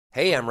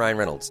Hey, I'm Ryan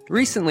Reynolds.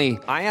 Recently,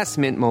 I asked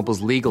Mint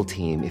Mobile's legal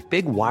team if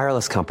big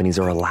wireless companies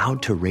are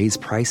allowed to raise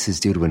prices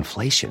due to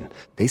inflation.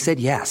 They said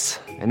yes.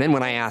 And then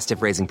when I asked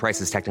if raising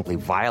prices technically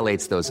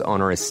violates those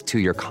onerous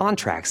two-year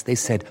contracts, they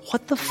said,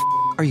 "What the f***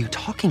 are you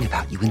talking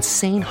about, you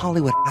insane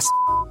Hollywood ass?"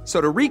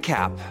 So to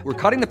recap,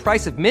 we're cutting the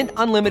price of Mint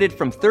Unlimited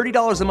from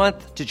 $30 a month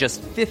to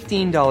just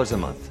 $15 a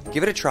month.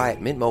 Give it a try at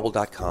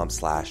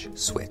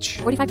mintmobile.com/switch.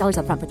 $45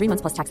 up front for 3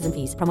 months plus taxes and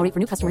fees. Promo rate for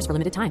new customers for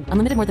limited time.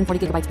 Unlimited more than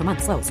 40 gigabytes per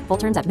month. Slows full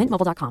terms at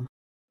mintmobile.com.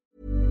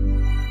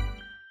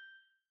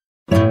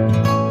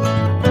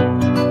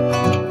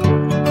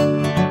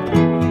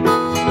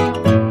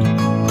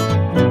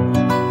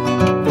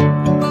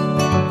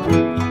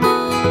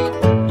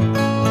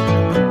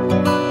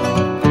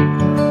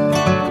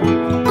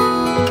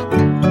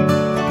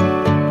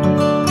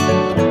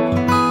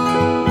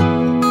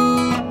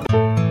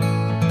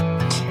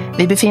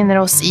 Vi befinner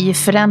oss i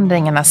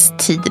förändringarnas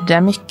tid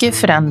där mycket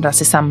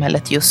förändras i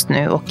samhället just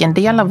nu och en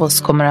del av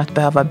oss kommer att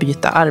behöva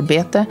byta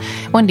arbete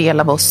och en del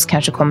av oss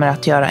kanske kommer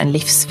att göra en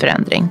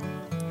livsförändring.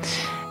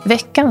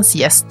 Veckans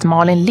gäst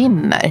Malin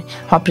Linner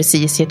har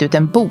precis gett ut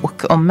en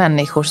bok om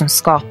människor som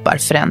skapar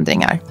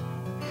förändringar.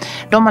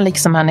 De har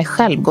liksom henne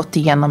själv gått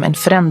igenom en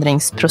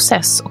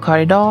förändringsprocess och har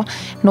idag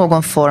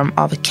någon form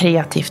av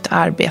kreativt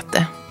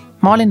arbete.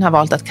 Malin har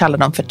valt att kalla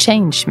dem för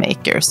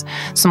changemakers,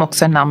 som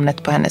också är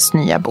namnet på hennes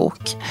nya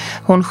bok.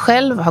 Hon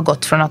själv har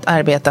gått från att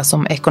arbeta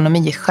som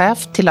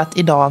ekonomichef till att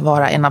idag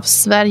vara en av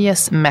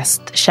Sveriges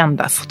mest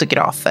kända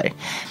fotografer.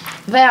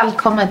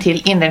 Välkommen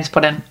till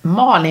Inredningspodden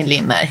Malin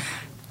Linner.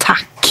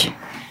 Tack.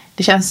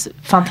 Det känns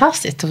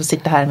fantastiskt att få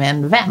sitta här med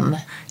en vän.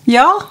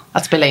 Ja.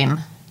 Att spela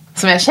in,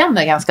 som jag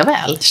känner ganska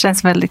väl. Det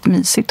känns väldigt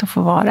mysigt att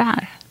få vara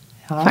här,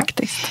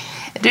 faktiskt.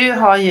 Du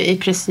har ju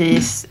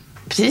precis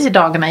i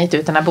dagarna gett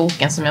ut den här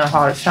boken som jag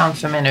har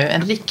framför mig nu.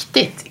 En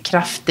riktigt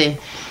kraftig,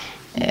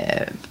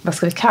 vad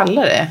ska vi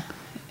kalla det?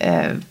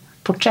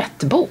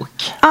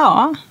 Porträttbok.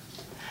 Ja.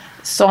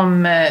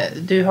 Som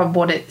du har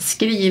både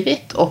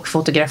skrivit och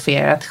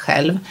fotograferat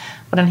själv.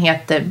 Och den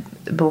heter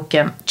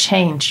boken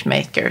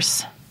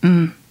Changemakers.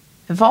 Mm.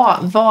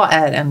 Vad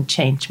är en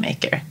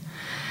changemaker?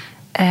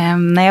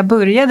 När jag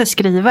började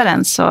skriva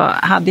den så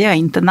hade jag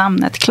inte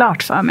namnet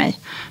klart för mig.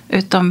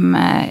 Utom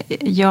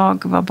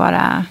jag var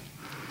bara...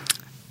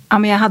 Ja,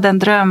 men jag hade en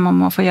dröm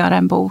om att få göra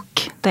en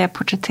bok där jag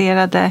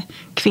porträtterade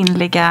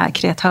kvinnliga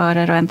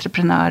kreatörer och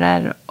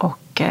entreprenörer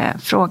och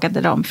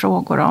frågade dem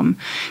frågor om,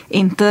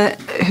 inte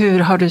hur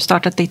har du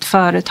startat ditt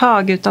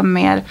företag, utan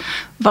mer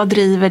vad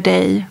driver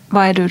dig,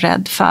 vad är du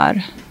rädd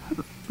för,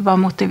 vad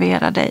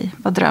motiverar dig,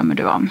 vad drömmer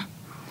du om.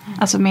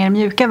 Alltså mer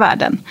mjuka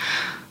värden.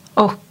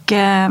 Och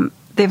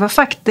det var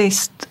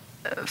faktiskt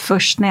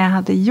först när jag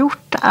hade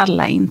gjort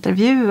alla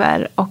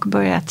intervjuer och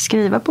börjat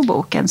skriva på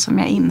boken som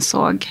jag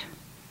insåg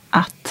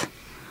att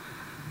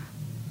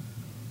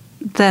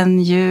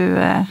den ju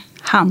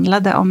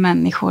handlade om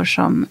människor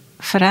som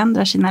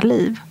förändrar sina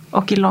liv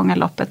och i långa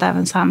loppet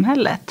även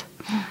samhället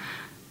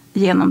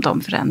genom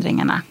de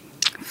förändringarna.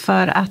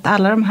 För att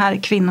alla de här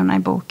kvinnorna i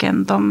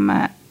boken, de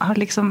har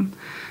liksom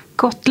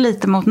gått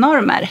lite mot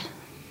normer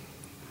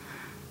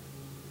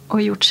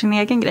och gjort sin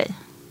egen grej.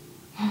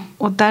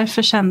 Och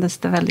därför kändes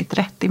det väldigt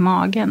rätt i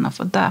magen att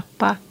få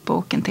döpa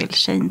boken till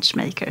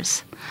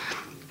Changemakers.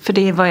 För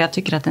det är vad jag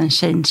tycker att en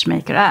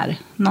changemaker är.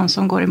 Någon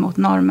som går emot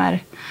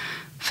normer,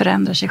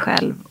 förändrar sig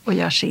själv och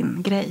gör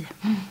sin grej.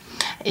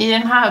 I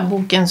den här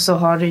boken så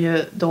har du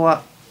ju då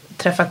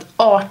träffat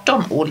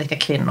 18 olika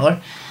kvinnor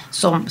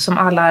som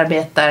alla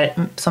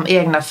arbetar som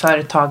egna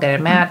företagare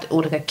med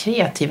olika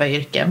kreativa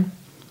yrken.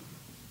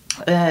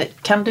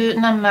 Kan du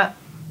nämna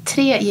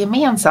 3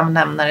 gemensamma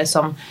nämnare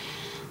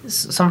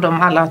som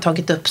de alla har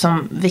tagit upp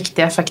som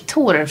viktiga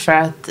faktorer för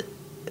att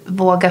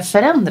våga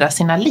förändra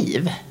sina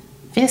liv?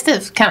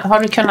 Har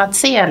du kunnat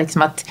se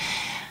liksom att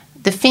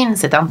det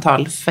finns ett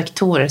antal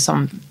faktorer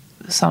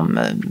som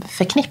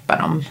förknippar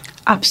dem?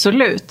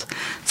 Absolut.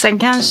 Sen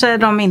kanske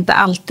de inte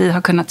alltid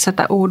har kunnat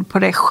sätta ord på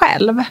det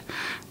själv.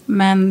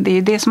 Men det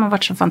är det som har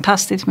varit så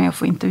fantastiskt med att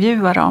få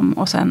intervjua dem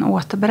och sen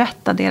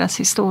återberätta deras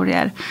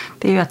historier.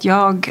 Det är ju att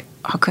jag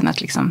har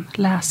kunnat liksom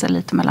läsa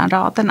lite mellan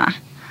raderna.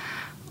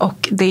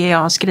 Och det jag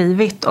har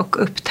skrivit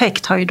och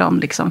upptäckt har ju de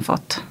liksom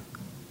fått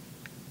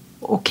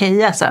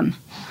okeja sen.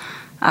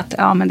 Att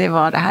ja, men det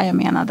var det här jag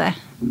menade.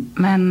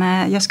 Men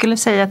jag skulle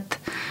säga att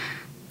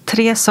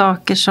 3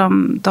 saker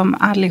som de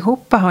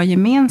allihopa har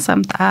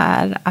gemensamt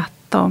är att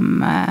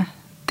de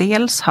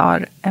dels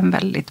har en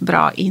väldigt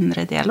bra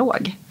inre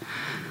dialog.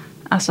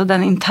 Alltså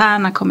den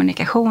interna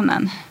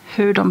kommunikationen.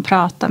 Hur de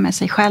pratar med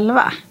sig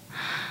själva.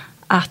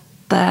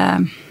 Att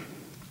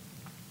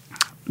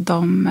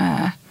de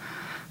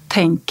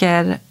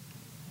tänker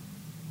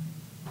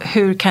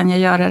hur kan jag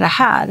göra det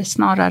här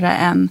snarare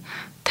än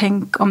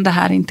tänk om det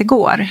här inte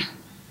går.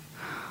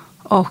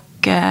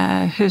 Och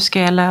hur ska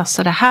jag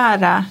lösa det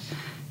här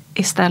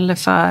istället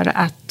för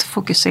att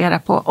fokusera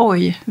på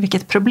oj,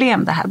 vilket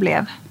problem det här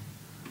blev.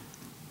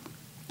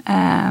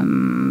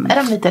 Är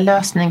de lite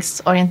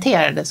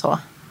lösningsorienterade så?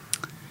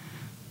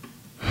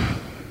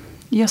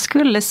 Jag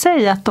skulle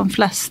säga att de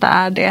flesta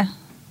är det.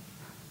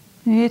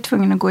 Nu är jag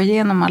tvungen att gå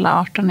igenom alla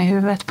 18 i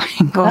huvudet på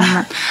en gång.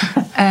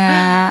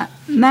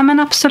 Nej, men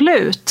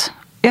absolut.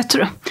 Jag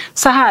tror,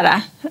 så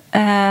här,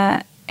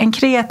 en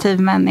kreativ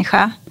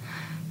människa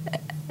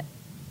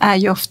är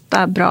ju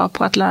ofta bra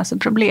på att lösa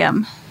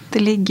problem. Det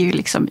ligger ju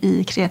liksom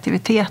i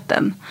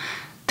kreativiteten.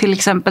 Till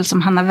exempel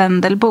som Hanna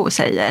Wendelbo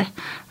säger,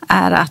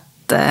 är att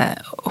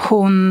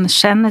hon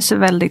känner sig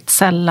väldigt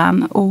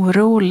sällan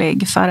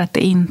orolig för att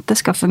det inte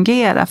ska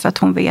fungera. För att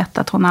hon vet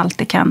att hon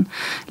alltid kan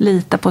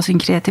lita på sin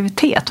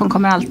kreativitet. Hon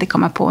kommer alltid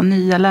komma på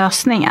nya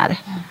lösningar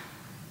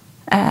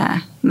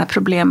när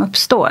problem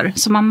uppstår.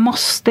 Så man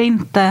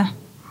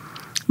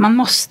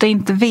måste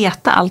inte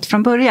veta allt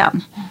från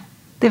början.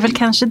 Det är väl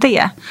kanske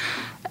det.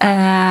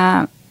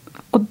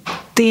 Och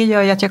det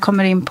gör ju att jag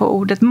kommer in på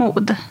ordet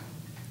mod.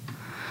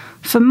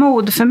 För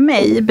mod för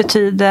mig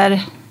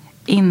betyder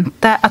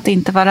inte att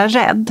inte vara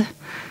rädd.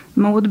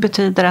 Mod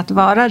betyder att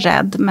vara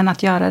rädd men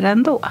att göra det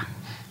ändå.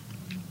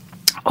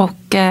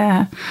 Och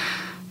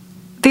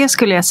det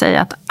skulle jag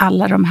säga att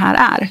alla de här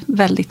är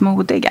väldigt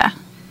modiga.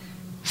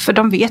 För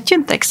de vet ju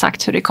inte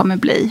exakt hur det kommer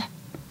bli.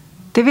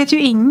 Det vet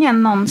ju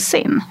ingen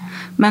någonsin.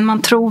 Men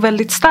man tror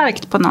väldigt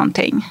starkt på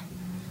någonting.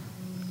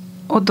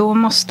 Och då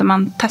måste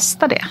man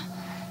testa det.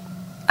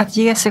 Att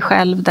ge sig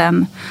själv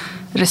den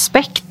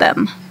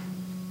respekten.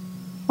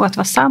 Och att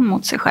vara sann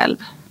mot sig själv.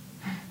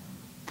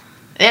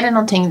 Är det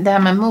någonting, det här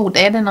med mod,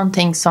 är det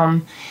någonting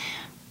som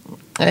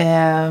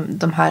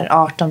de här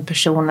 18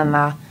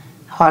 personerna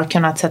har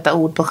kunnat sätta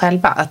ord på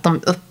själva?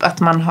 Att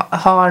man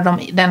har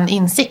den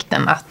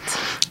insikten att...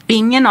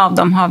 Ingen av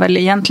dem har väl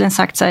egentligen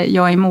sagt sig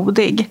jag är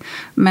modig.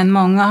 Men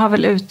många har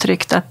väl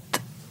uttryckt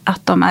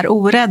att de är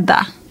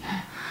orädda.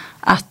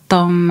 Att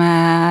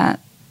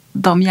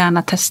de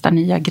gärna testar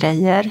nya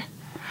grejer.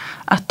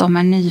 Att de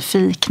är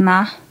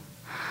nyfikna.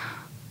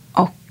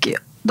 Och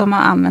de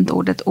har använt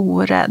ordet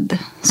orädd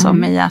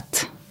som i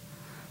att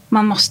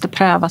man måste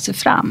pröva sig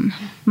fram.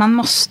 Man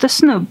måste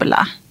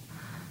snubbla.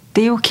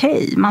 Det är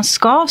okej. Man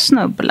ska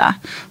snubbla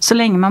så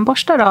länge man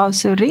borstar av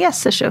sig och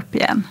reser sig upp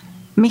igen.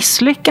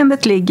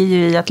 Misslyckandet ligger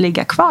ju i att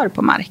ligga kvar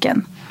på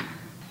marken.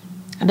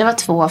 Det var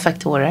 2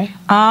 faktorer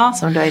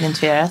som du har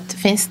identifierat.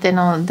 Finns det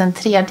den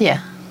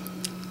tredje?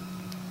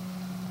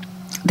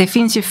 Det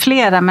finns ju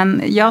flera,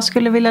 men jag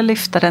skulle vilja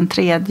lyfta den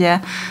tredje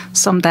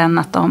som den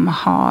att de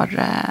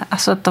har,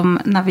 alltså att de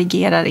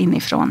navigerar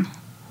inifrån.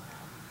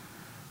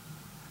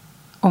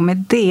 Och med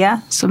det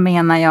så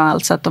menar jag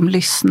alltså att de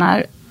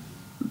lyssnar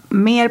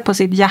mer på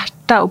sitt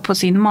hjärta och på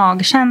sin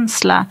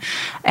magkänsla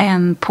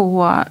än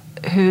på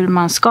hur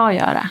man ska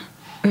göra,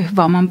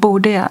 vad man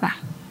borde göra.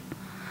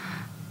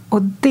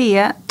 Och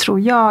det tror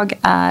jag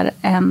är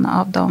en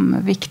av de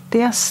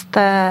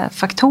viktigaste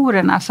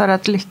faktorerna för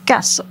att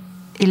lyckas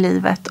i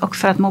livet och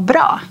för att må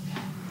bra.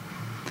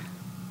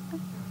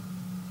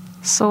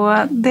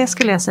 Så det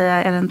skulle jag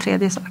säga är den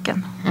tredje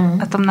saken.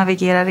 Att de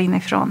navigerar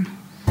inifrån.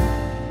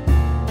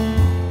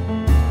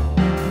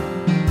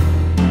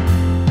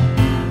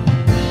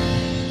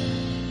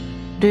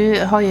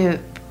 Du har ju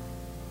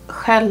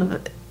själv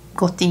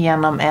gått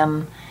igenom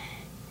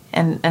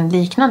en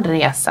liknande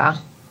resa.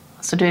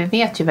 Så du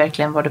vet ju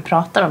verkligen vad du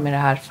pratar om i det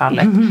här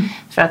fallet.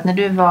 För att när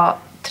du var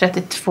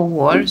 32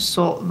 år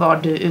så var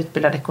du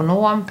utbildad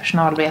ekonom,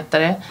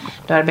 personalvetare.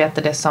 Du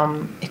arbetade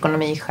som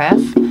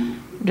ekonomichef.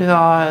 Du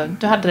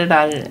hade det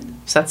där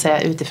så att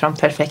säga utifrån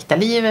perfekta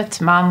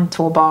livet. Man,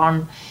 2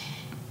 barn,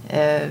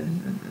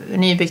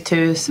 nybyggt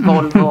hus,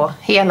 Volvo,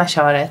 hela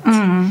köret.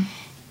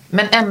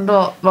 Men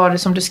ändå var det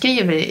som du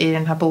skriver i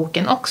den här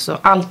boken också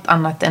allt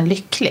annat än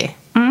lycklig.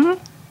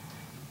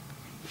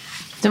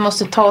 Du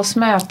måste ta oss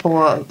med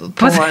på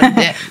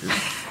det,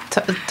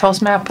 ta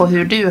oss med på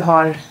hur du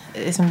har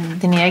liksom,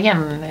 din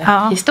egen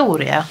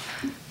historia.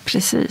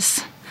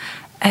 Precis.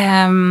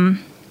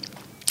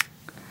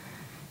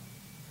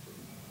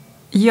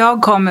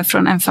 Jag kommer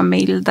från en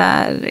familj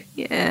där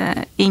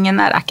ingen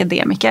är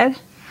akademiker.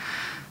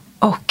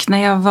 Och när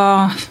jag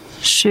var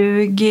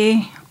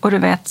 20 och du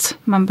vet,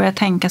 man börjar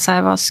tänka så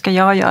här, vad ska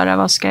jag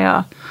göra?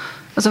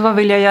 Vad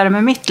vill jag göra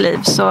med mitt liv?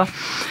 Så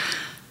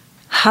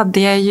hade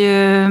jag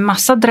ju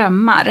massa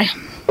drömmar.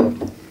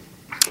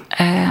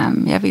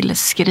 Jag ville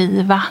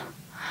skriva.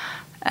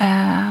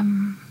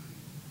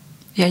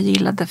 Jag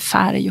gillade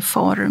färg och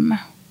form.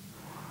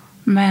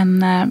 Men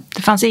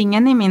det fanns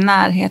ingen i min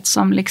närhet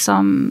som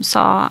liksom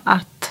sa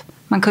att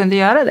man kunde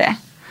göra det.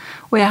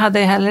 Och jag hade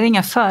heller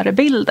inga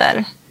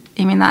förebilder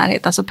i min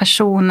närhet. Alltså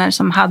personer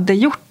som hade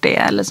gjort det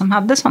eller som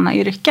hade sådana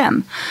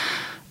yrken.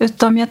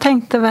 Utan jag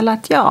tänkte väl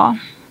att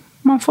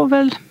man får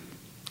väl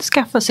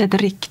skaffa sig ett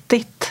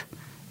riktigt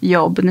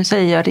jobb. Nu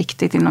säger jag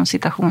riktigt inom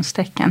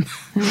citationstecken.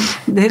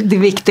 Det är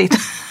viktigt.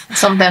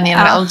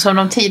 Som som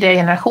de tidigare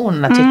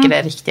generationerna tycker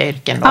är riktiga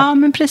yrken då. Ja,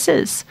 men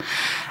precis.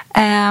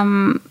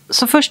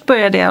 Så först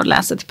började jag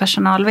läsa till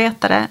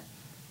personalvetare.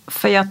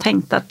 För jag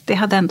tänkte att det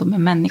hade ändå med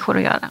människor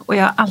att göra. Och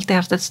jag har alltid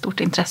haft ett stort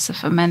intresse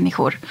för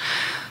människor.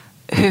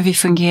 Hur vi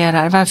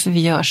fungerar, varför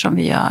vi gör som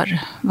vi gör.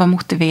 Vad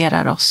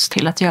motiverar oss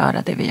till att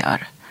göra det vi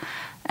gör.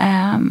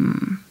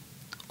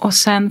 Och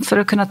sen för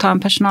att kunna ta en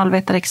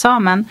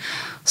personalvetarexamen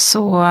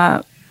så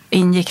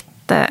ingick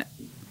det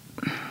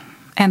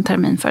en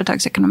termin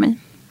företagsekonomi.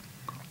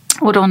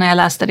 Och då när jag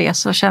läste det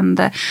så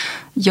kände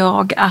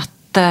jag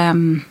att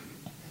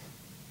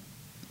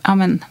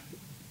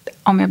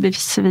om jag blir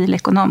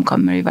civilekonom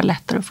kommer det ju vara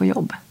lättare att få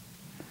jobb.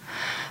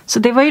 Så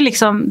det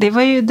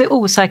var ju det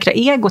osäkra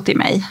egot i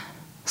mig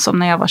som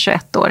när jag var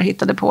 21 år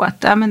hittade på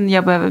att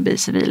jag behöver bli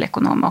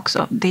civilekonom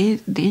också. Det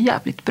är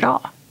jävligt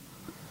bra.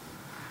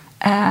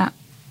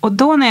 Och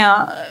då när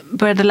jag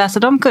började läsa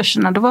de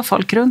kurserna, då var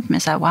folk runt mig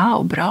så här: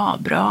 wow,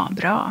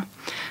 bra.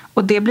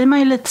 Och det blir man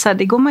ju lite så här,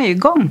 det går man ju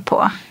igång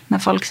på när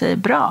folk säger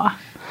bra.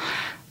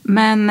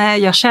 Men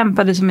jag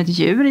kämpade som ett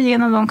djur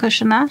genom de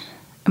kurserna.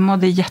 Jag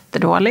mådde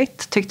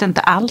jättedåligt. Tyckte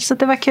inte alls att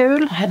det var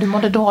kul. Du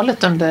mådde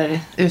dåligt under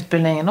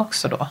utbildningen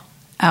också då?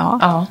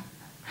 Ja.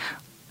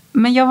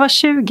 Men jag var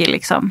 20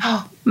 liksom.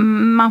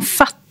 Man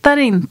fattar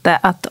inte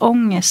att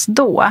ångest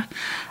då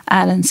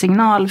är en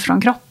signal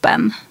från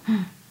kroppen.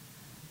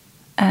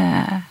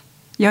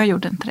 Jag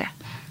gjorde inte det.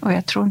 Och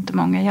jag tror inte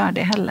många gör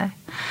det heller.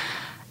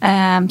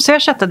 Så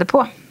jag chattade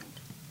på.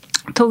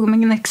 Tog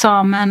min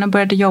examen och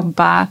började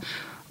jobba.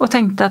 Och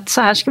tänkte att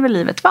så här ska väl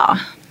livet vara.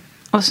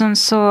 Och sen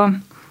så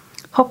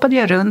hoppade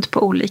jag runt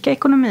på olika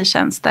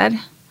ekonomitjänster.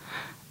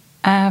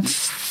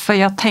 För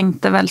jag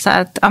tänkte väl så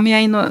här att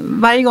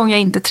varje gång jag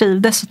inte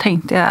trivdes så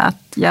tänkte jag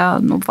att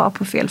jag nog var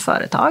på fel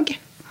företag.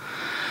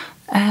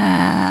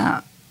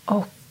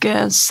 Och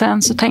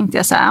sen så tänkte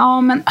jag så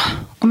här, men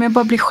om jag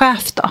bara blir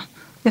chef då.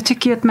 Jag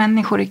tycker ju att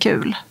människor är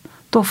kul.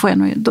 Då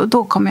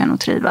kommer jag nog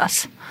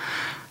trivas.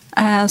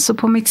 Så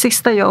på mitt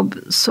sista jobb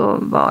så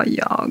var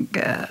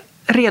jag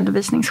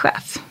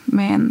redovisningschef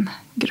med en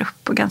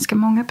grupp på ganska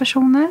många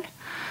personer.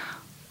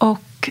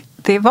 Och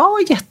det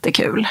var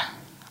jättekul.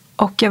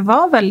 Och jag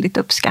var väldigt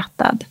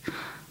uppskattad.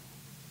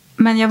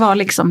 Men jag var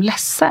liksom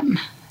ledsen.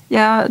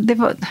 Det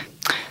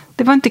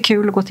var inte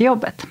kul att gå till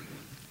jobbet.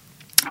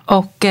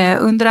 Och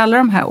under alla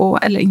de här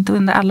åren, eller inte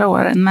under alla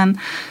åren, men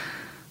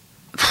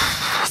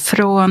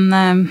från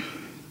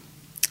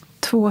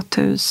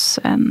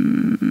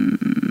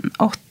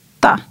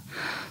 2008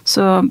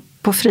 så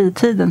på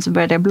fritiden så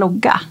började jag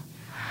blogga.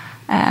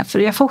 För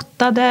jag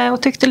fotade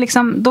och tyckte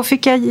liksom, då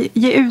fick jag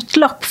ge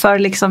utlopp för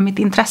liksom mitt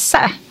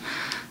intresse.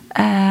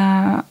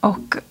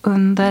 Och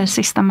under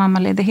sista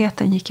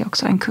mammaledigheten gick jag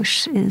också en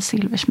kurs i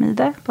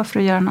silversmide. Bara för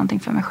att göra någonting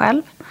för mig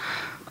själv.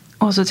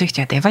 Och så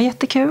tyckte jag att det var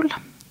jättekul.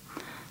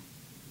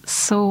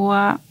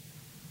 Så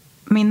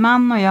min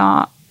man och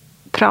jag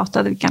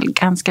pratade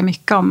ganska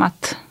mycket om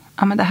att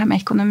men det här med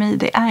ekonomi,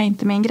 det är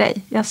inte min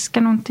grej. Jag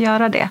ska nog inte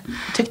göra det.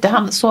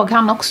 Såg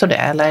han också det?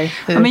 Eller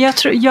hur? Ja, men jag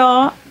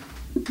tror,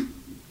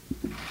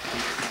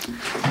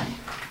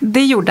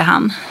 det gjorde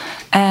han.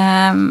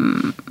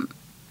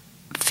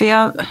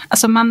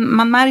 För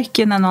man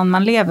märker när någon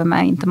man lever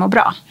med inte mår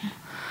bra.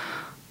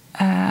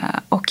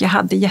 Och jag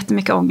hade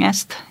jättemycket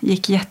ångest.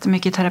 Gick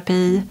jättemycket i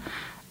terapi.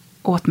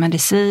 Åt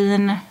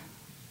medicin.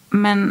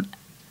 Men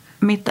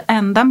mitt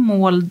enda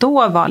mål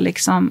då var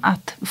liksom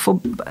att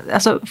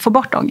få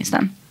bort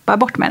ångesten. Bara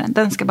bort med den.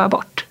 Den ska bara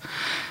bort.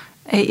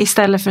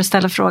 Istället för att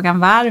ställa frågan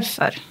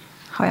varför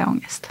har jag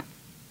ångest.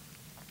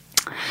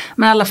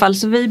 Men i alla fall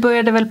så vi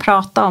började väl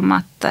prata om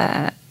att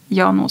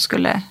jag nog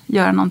skulle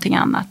göra någonting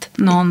annat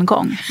någon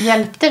gång.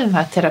 Hjälpte den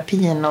här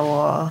terapin?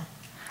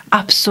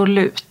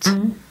 Absolut.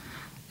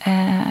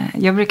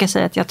 Jag brukar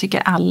säga att jag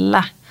tycker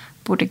alla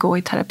borde gå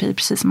i terapi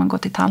precis som man går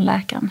till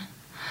tandläkaren.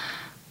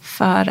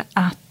 För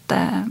att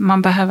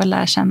man behöver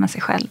lära känna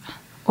sig själv.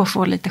 Och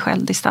få lite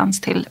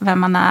självdistans till vem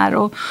man är.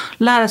 Och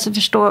lära sig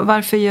förstå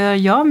varför gör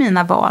jag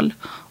mina val.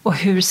 Och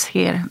hur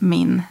ser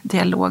min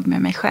dialog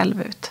med mig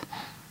själv ut.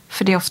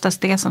 För det är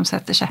oftast det som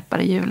sätter käppar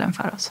i hjulen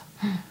för oss.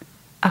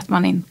 Att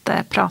man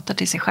inte pratar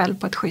till sig själv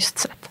på ett schysst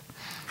sätt.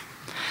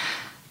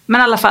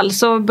 Men i alla fall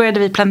så började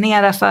vi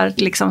planera för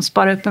att liksom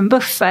spara upp en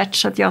buffert.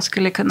 Så att jag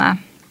skulle kunna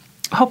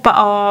hoppa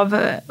av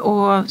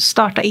och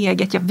starta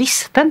eget. Jag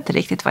visste inte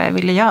riktigt vad jag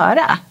ville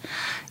göra.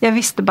 Jag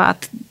visste bara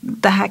att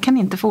det här kan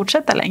inte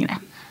fortsätta längre.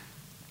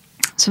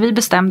 Så vi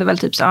bestämde väl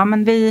typ så.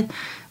 Men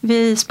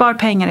vi spar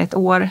pengar ett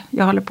år.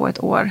 Jag håller på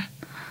ett år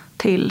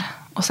till.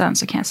 Och sen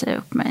så kan jag säga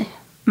upp mig.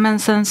 Men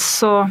sen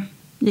så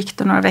gick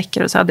det några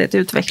veckor och så hade jag ett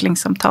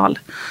utvecklingssamtal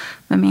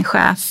med min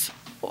chef.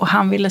 Och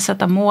han ville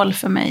sätta mål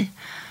för mig.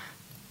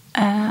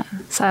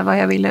 Så här, vad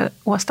jag ville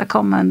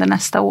åstadkomma under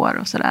nästa år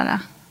och sådär.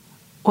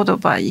 Och då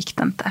bara gick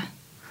det inte.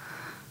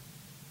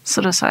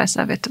 Så då sa jag så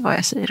här, vet du vad,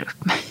 jag säger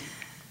upp mig.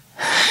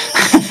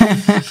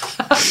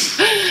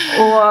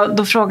 Och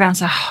då frågade han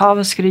så här,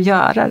 vad ska du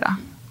göra då?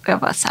 Och jag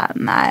var så här,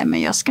 nej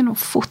men jag ska nog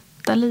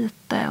fota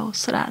lite och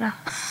sådär.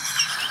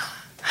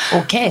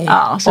 Okej.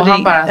 Ja, och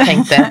han bara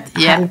tänkte,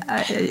 hjälp.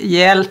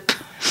 Hjälp.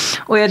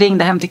 Och jag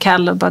ringde hem till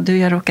Kalle och bara,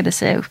 jag råkade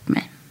säga upp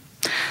mig.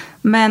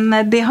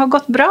 Men det har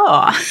gått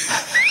bra.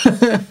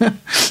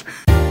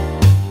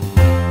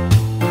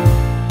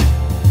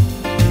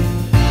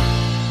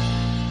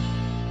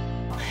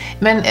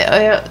 Men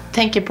jag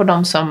tänker på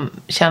de som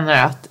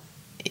känner att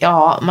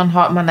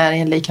man är i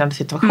en liknande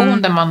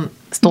situation där man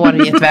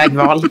står i ett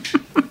vägval.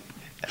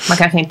 Man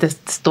kanske inte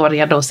står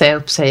redo att säga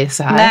upp sig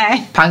så här.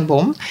 Nej. Pang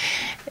bom.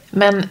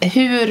 Men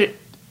hur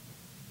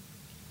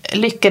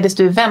lyckades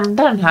du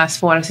vända den här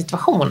svåra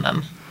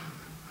situationen?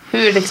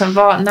 Hur liksom,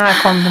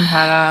 när kom den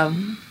här,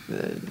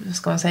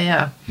 ska man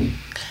säga,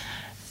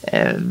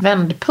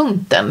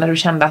 vändpunkten när du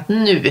kände att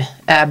nu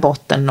är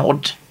botten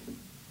nådd?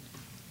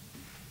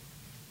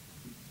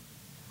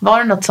 Var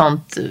det något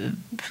sånt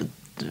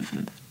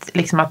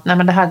liksom att nej,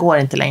 men det här går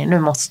inte längre, nu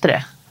måste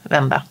det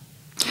vända?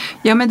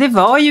 Ja, men det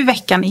var ju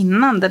veckan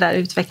innan det där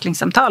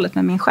utvecklingssamtalet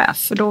med min chef.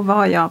 För då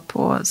var jag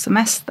på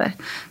semester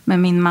med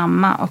min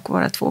mamma och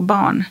våra 2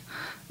 barn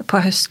på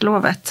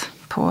höstlovet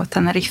på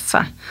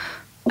Teneriffa.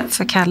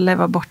 För Kalle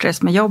var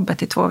bortrest med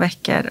jobbet i 2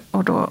 veckor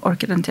och då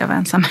orkade inte jag vara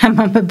ensam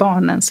hemma med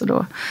barnen, så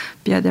då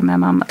bjöd jag med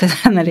mamma till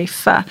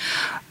Teneriffa.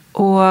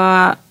 Och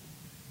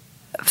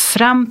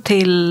fram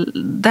till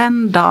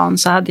den dagen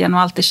så hade jag nog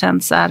alltid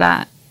känt så här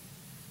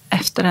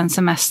efter en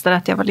semester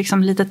att jag var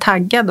liksom lite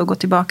taggad att gå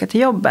tillbaka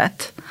till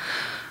jobbet.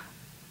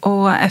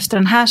 Och efter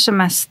den här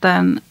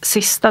semestern,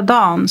 sista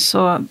dagen,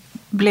 så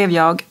blev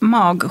jag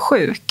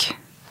magsjuk,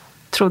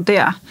 trodde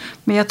jag.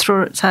 Men jag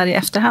tror så här i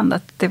efterhand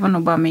att det var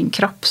nog bara min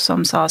kropp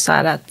som sa så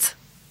här att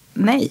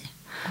nej.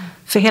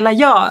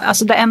 För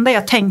alltså det enda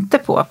jag tänkte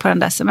på den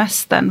där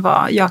semestern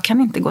var jag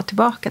kan inte gå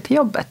tillbaka till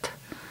jobbet.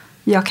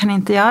 Jag kan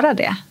inte göra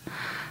det.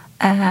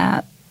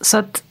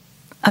 Så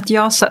att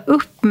jag sa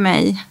upp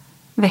mig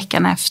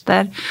veckan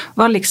efter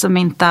var liksom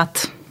inte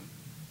att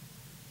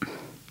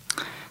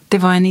det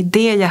var en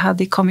idé jag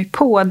hade kommit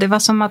på. Det var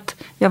som att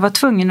jag var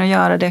tvungen att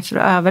göra det för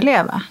att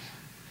överleva.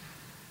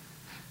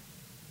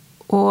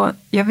 Och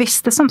jag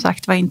visste som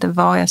sagt inte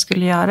vad jag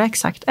skulle göra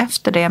exakt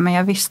efter det. Men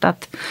jag visste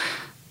att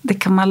det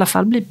kan i alla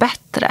fall bli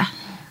bättre.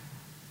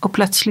 Och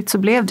plötsligt så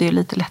blev det ju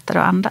lite lättare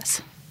att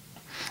andas.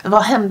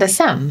 Vad hände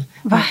sen?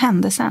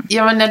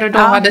 Ja, men när du då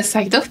hade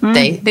sagt upp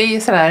dig. Det är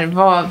ju sådär,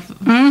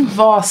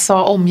 vad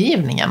sa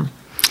omgivningen?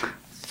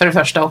 För det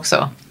första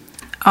också.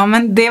 Ja,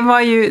 men det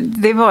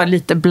var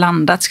lite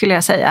blandat skulle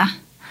jag säga.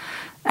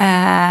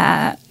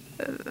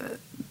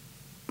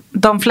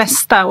 De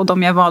flesta och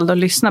de jag valde att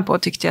lyssna på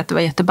tyckte att det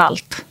var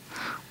jätteballt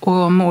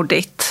och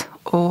modigt.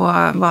 Och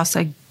var så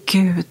här,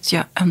 gud,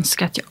 jag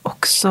önskar att jag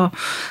också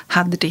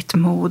hade ditt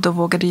mod och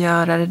vågade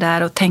göra det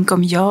där. Och tänk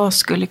om jag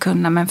skulle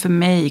kunna, men för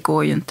mig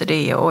går ju inte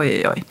det.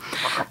 Oj.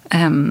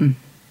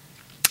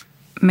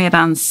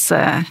 Medans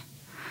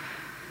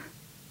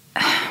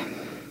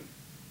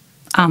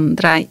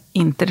andra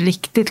inte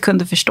riktigt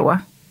kunde förstå.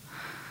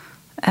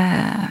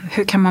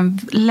 Hur kan man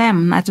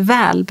lämna ett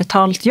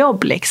välbetalt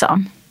jobb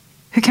liksom?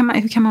 Hur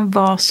kan man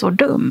vara så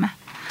dum?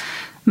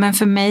 Men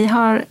för mig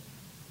har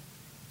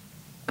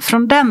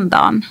från den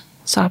dagen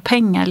så har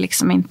pengar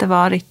liksom inte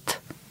varit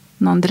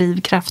någon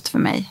drivkraft för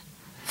mig.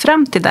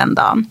 Fram till den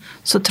dagen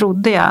så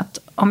trodde jag att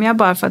om jag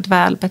bara får ett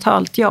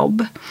välbetalt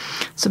jobb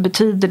så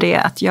betyder det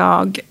att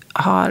jag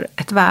har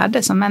ett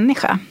värde som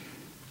människa.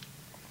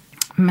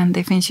 Men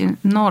det finns ju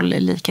 0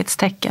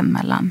 likhetstecken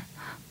mellan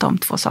de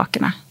 2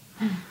 sakerna.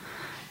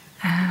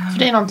 För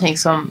det är någonting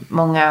som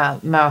många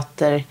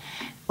möter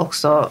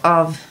också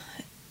av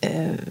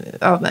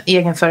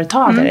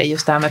egenföretagare,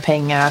 just det här med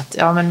pengar, att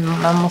ja,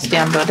 men man måste ju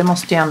ändå, det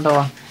måste ju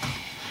ändå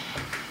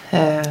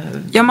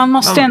man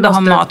måste ändå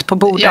ha mat på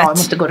bordet. Ja, man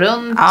måste gå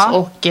runt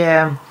och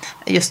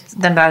just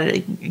den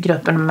där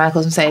gruppen med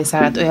människor som säger så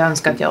här att jag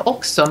önskar att jag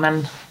också,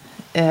 men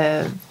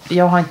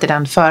jag har inte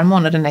den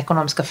förmånen, den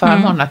ekonomiska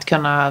förmånen att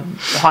kunna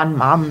ha en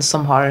man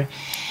som har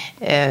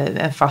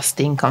en fast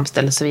inkomst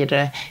eller så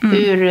vidare.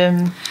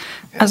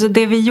 Alltså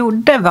det vi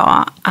gjorde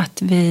var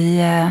att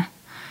vi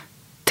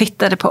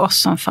tittade på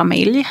oss som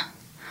familj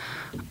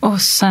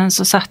och sen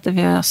så satte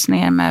vi oss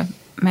ner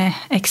med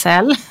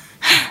Excel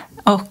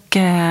och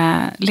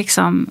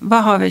liksom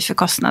vad har vi för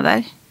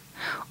kostnader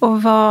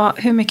och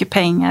hur mycket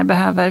pengar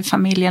behöver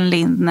familjen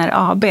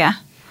Lindner AB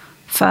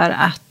för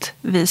att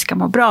vi ska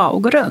må bra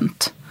och gå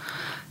runt.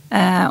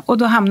 Och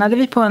då hamnade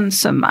vi på en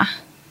summa.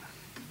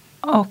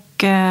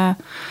 Och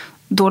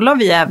då la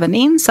vi även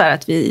in så här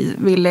att vi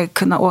ville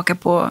kunna åka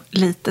på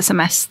lite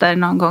semester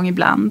någon gång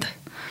ibland.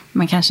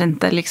 Men kanske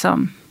inte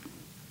liksom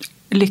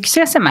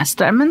lyxiga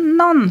semester, men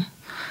någon.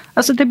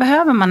 Alltså det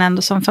behöver man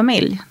ändå som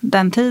familj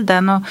den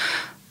tiden. Och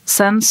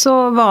sen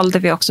så valde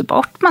vi också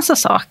bort massa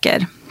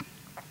saker.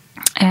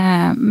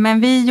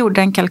 Men vi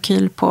gjorde en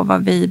kalkyl på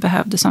vad vi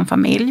behövde som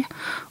familj.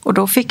 Och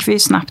då fick vi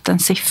snabbt en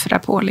siffra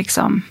på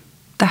liksom,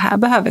 det här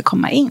behöver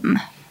komma in.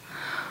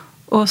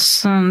 Och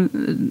så,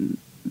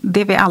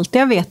 det vi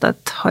alltid har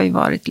vetat har ju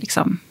varit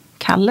liksom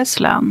Kalles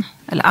lön.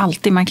 Eller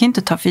alltid, man kan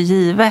inte ta för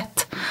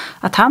givet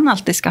att han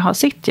alltid ska ha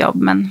sitt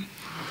jobb.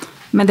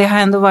 Men det har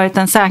ändå varit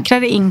en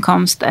säkrare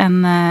inkomst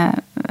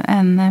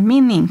än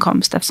min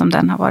inkomst eftersom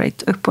den har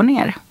varit upp och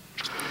ner.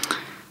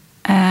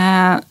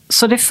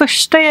 Så det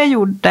första jag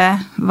gjorde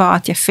var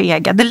att jag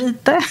fegade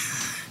lite.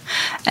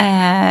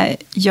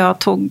 Jag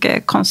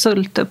tog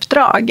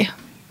konsultuppdrag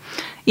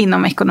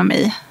inom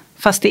ekonomi,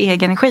 fast i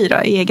egen regi då,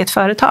 i eget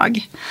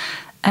företag.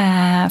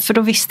 För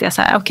då visste jag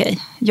så här, okej,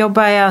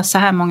 jobbar jag så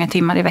här många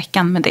timmar i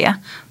veckan med det,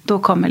 då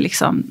kommer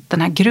liksom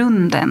den här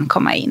grunden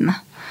komma in.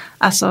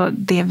 Alltså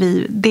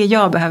det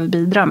jag behöver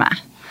bidra med.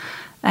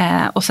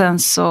 Och sen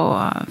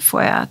så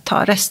får jag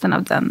ta resten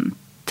av den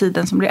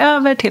tiden som blir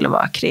över till att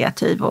vara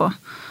kreativ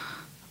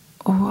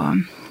och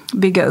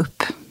bygga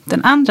upp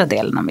den andra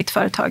delen av mitt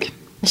företag.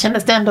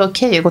 Kändes det ändå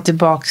okej att gå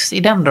tillbaks i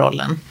den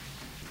rollen?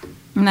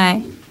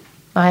 Nej,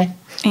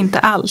 inte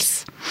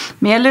alls.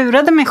 Men jag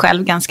lurade mig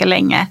själv ganska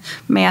länge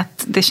med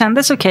att det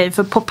kändes okej,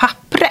 för på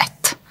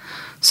pappret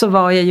så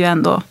var jag ju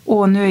ändå,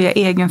 nu är jag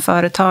egen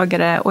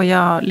företagare och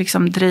jag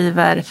liksom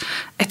driver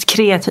ett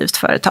kreativt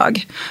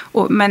företag.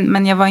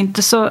 Men jag var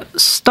inte så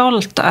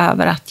stolt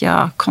över att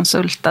jag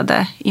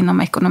konsultade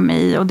inom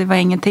ekonomi, och det var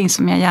ingenting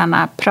som jag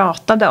gärna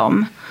pratade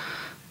om.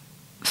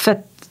 För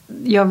att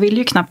jag vill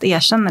ju knappt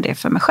erkänna det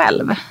för mig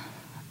själv,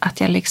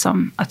 att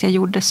jag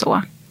gjorde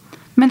så.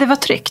 Men det var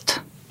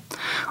tryggt.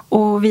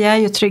 Och vi är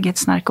ju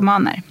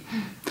trygghetsnarkomaner.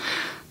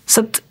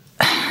 Så att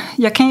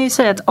jag kan ju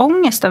säga att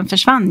ångesten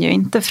försvann ju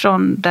inte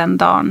från den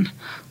dagen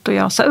då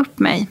jag sa upp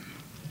mig.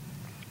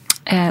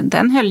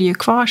 Den höll ju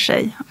kvar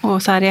sig.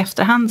 Och så här i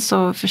efterhand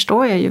så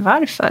förstår jag ju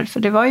varför. För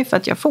det var ju för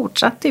att jag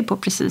fortsatte på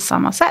precis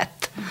samma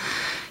sätt.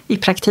 I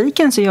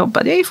praktiken så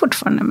jobbade jag ju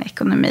fortfarande med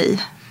ekonomi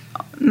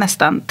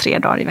nästan 3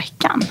 dagar i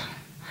veckan.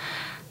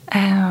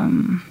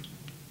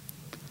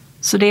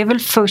 Så det är väl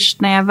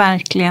först när jag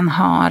verkligen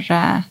har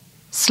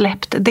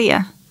släppt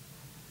det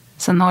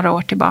sedan några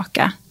år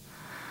tillbaka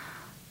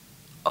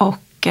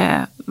och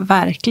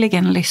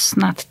verkligen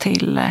lyssnat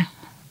till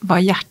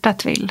vad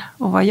hjärtat vill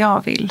och vad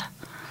jag vill,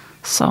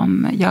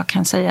 som jag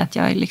kan säga att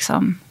jag är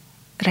liksom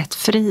rätt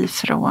fri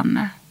från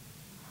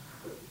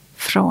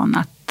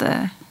att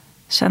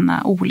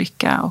känna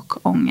olycka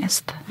och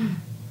ångest.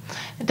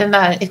 Den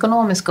där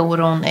ekonomiska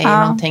oron är ju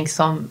någonting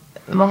som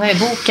många i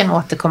boken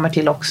återkommer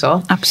till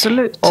också.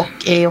 Absolut.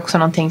 Och är också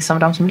någonting som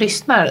de som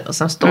lyssnar och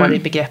som står i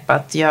begrepp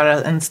att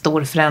göra en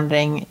stor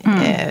förändring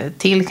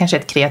till kanske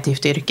ett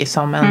kreativt yrke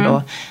som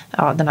ändå,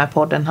 den här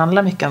podden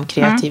handlar mycket om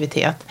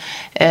kreativitet.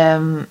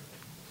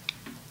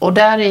 Och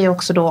där är ju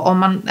också då, om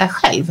man är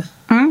själv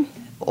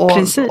och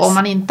om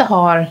man inte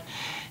har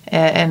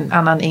en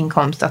annan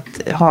inkomst att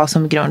ha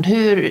som grund,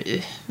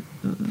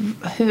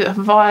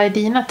 vad är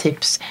dina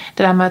tips?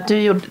 Det där med att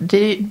det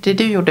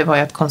du gjorde var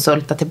ju att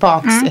konsulta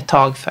tillbaks ett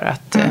tag för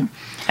att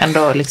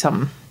ändå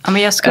liksom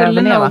men jag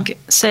skulle nog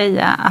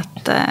säga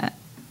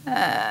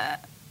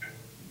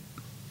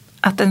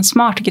att en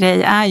smart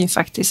grej är ju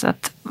faktiskt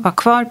att vara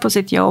kvar på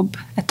sitt jobb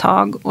ett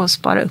tag och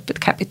spara upp ett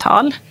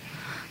kapital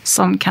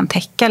som kan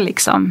täcka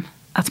liksom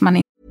att man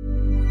inte.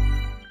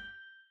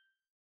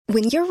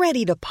 When you're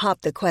ready to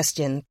pop the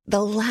question, the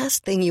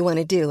last thing you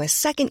want to do is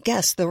second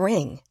guess the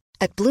ring.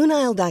 At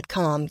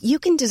BlueNile.com, you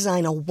can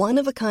design a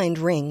one-of-a-kind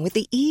ring with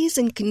the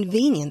ease and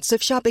convenience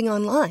of shopping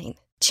online.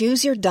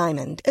 Choose your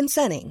diamond and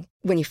setting.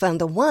 When you find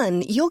the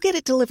one, you'll get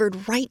it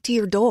delivered right to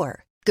your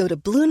door. Go to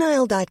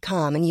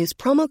BlueNile.com and use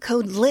promo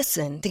code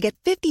LISTEN to get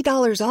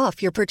 $50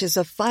 off your purchase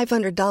of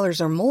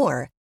 $500 or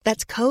more.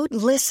 That's code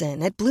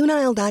LISTEN at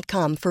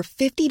BlueNile.com for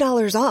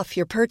 $50 off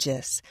your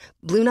purchase.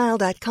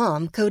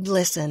 BlueNile.com, code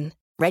LISTEN.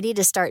 Ready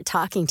to start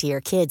talking to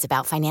your kids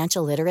about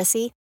financial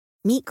literacy?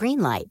 Meet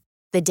Greenlight,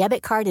 the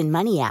debit card and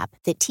money app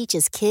that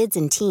teaches kids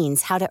and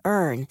teens how to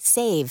earn,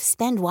 save,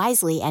 spend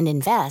wisely, and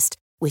invest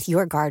with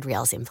your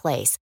guardrails in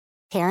place.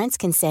 Parents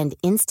can send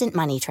instant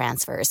money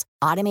transfers,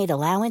 automate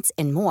allowance,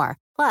 and more.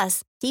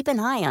 Plus, keep an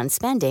eye on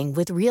spending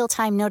with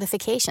real-time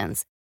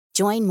notifications.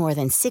 Join more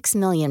than 6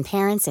 million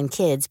parents and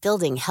kids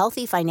building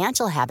healthy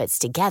financial habits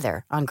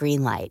together on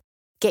Greenlight.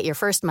 Get your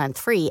first month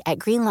free at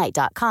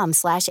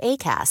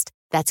greenlight.com/ACAST.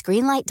 That's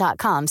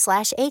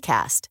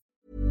greenlight.com/ACAST.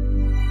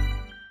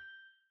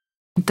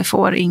 Inte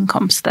får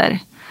inkomster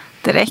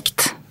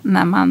direkt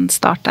när man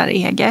startar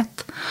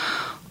eget.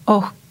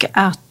 Och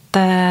att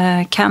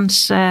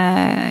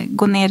kanske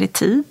gå ner i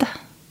tid.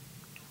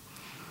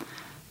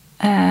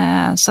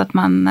 Så att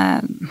man,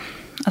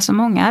 alltså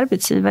många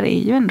arbetsgivare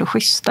är ju ändå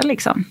schyssta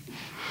liksom.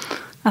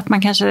 Att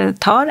man kanske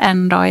tar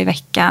en dag i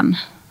veckan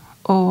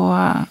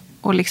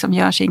och liksom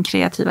gör sin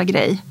kreativa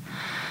grej.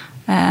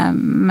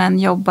 Men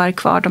jobbar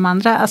kvar de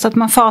andra. Alltså att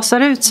man fasar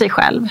ut sig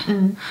själv.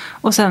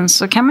 Och sen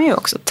så kan man ju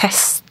också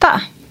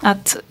testa.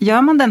 Att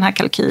gör man den här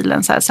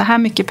kalkylen så här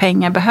mycket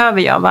pengar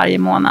behöver jag varje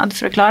månad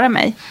för att klara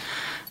mig.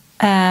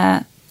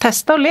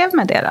 Testa och lev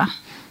med det då.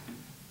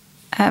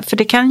 För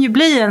det kan ju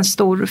bli en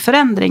stor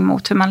förändring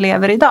mot hur man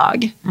lever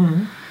idag.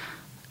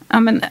 Ja,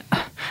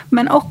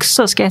 men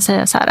också ska jag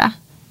säga så här.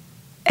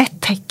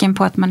 Ett tecken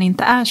på att man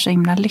inte är så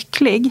himla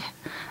lycklig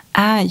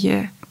är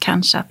ju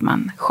kanske att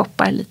man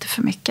shoppar lite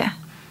för mycket.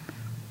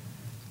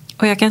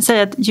 Och jag kan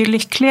säga att ju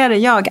lyckligare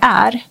jag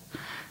är,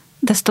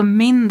 desto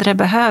mindre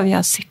behöver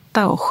jag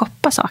sitta och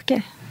shoppa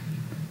saker.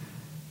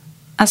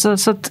 Alltså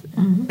så att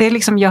det är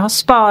liksom, jag har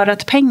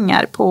sparat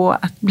pengar på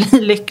att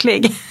bli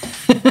lycklig.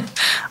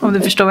 Om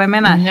du förstår vad jag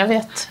menar. Jag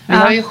vet. Vi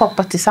har ju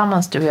shoppat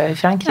tillsammans, du och jag, i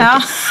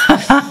Frankrike.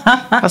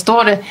 Vad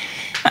står det?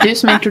 Du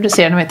som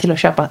introducerade mig till att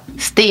köpa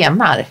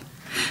stenar.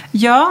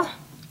 Ja,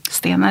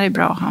 stenar är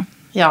bra att ha.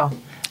 Ja.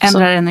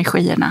 Ändrar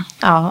energierna.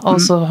 Ja,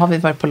 och så har vi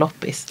varit på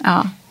loppis.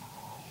 Ja.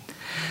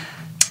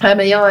 Nej,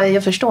 men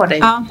jag förstår dig.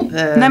 Ja.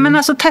 Nej, men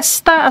alltså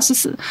testa.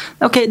 Alltså,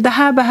 okej, det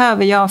här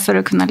behöver jag för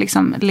att kunna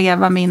liksom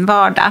leva min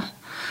vardag.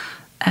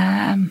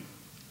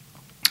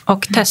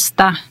 Och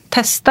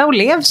testa och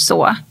lev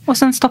så. Och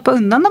sen stoppa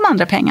undan de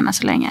andra pengarna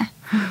så länge.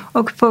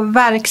 Och på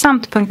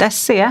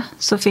verksamt.se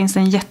så finns det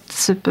en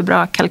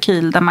jättesuperbra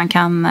kalkyl där man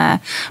kan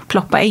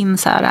ploppa in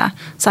så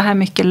här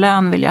mycket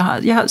lön vill jag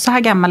ha. Så här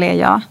gammal är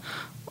jag.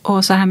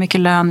 Och så här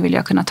mycket lön vill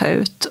jag kunna ta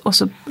ut. Och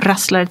så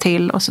rasslar det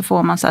till och så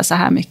får man så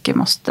här mycket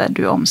måste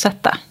du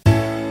omsätta.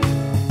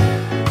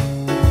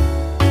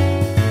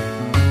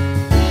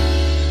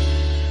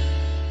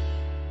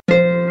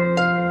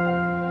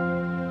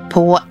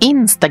 På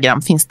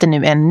Instagram finns det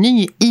nu en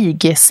ny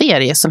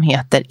IG-serie som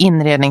heter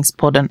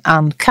Inredningspodden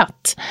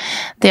Uncut.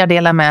 Där jag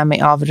delar med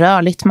mig av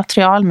rörligt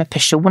material med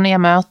personer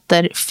jag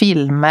möter,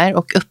 filmer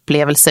och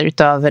upplevelser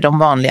utöver de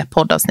vanliga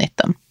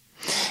poddavsnitten.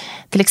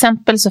 Till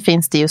exempel så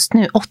finns det just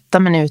nu 8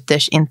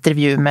 minuters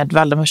intervju med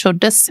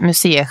Valdemarsuddes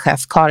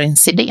museichef Karin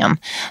Sidén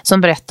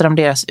som berättar om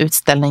deras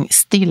utställning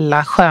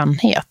Stilla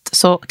skönhet.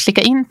 Så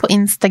klicka in på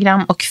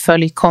Instagram och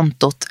följ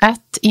kontot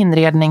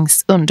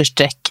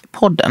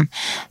 @inrednings_podden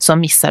så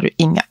missar du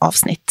inga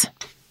avsnitt.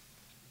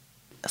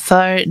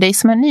 För dig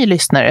som är ny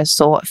lyssnare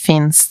så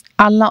finns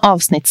alla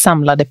avsnitt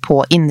samlade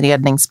på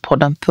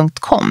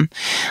inredningspodden.com.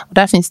 Och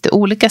där finns det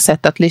olika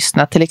sätt att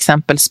lyssna, till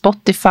exempel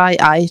Spotify,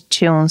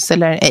 iTunes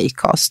eller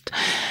Acast.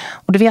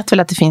 Och du vet väl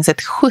att det finns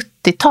ett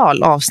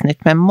 70-tal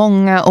avsnitt med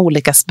många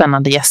olika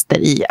spännande gäster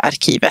i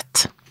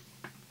arkivet.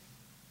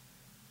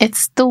 Ett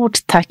stort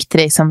tack till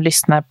dig som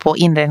lyssnar på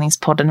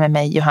Inredningspodden med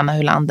mig, Johanna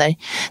Hulander.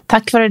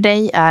 Tack vare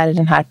dig är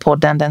den här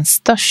podden den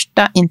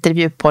största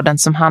intervjupodden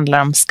som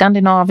handlar om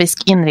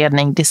skandinavisk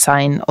inredning,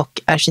 design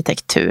och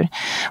arkitektur.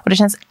 Och det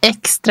känns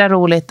extra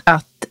roligt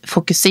att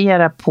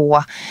fokusera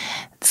på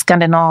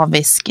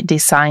skandinavisk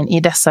design i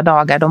dessa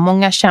dagar då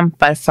många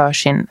kämpar för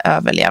sin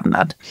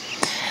överlevnad.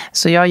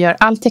 Så jag gör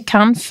allt jag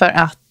kan för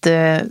att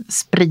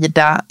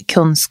sprida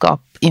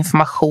kunskap,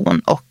 information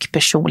och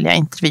personliga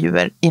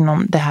intervjuer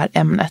inom det här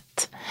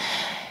ämnet.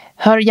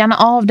 Hör gärna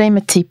av dig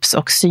med tips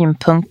och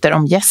synpunkter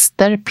om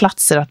gäster,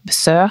 platser att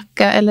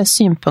besöka eller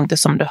synpunkter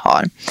som du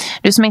har.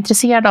 Du som är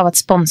intresserad av att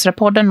sponsra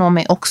podden når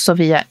mig också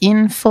via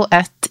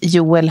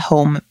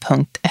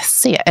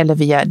info@joelhome.se eller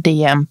via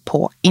DM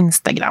på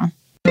Instagram.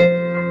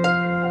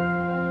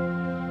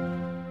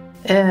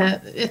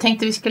 Jag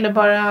tänkte vi skulle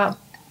bara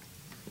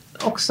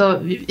också,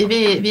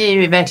 vi är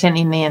ju verkligen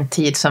inne i en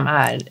tid som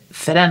är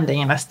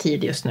förändringarnas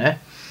tid just nu.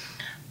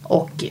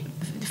 Och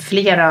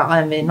flera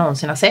än vi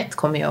någonsin har sett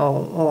kommer ju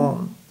och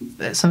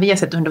som vi har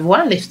sett under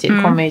vår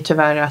livstid kommer ju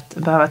tyvärr att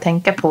behöva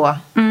tänka på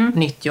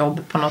nytt jobb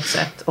på något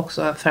sätt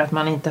också för att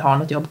man inte har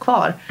något jobb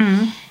kvar.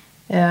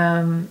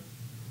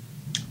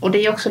 Och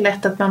det är också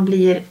lätt att man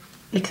blir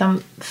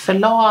liksom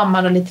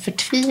förlamad och lite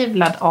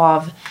förtvivlad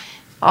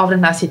av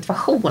den här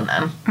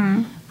situationen.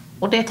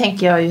 Och det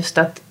tänker jag just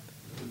att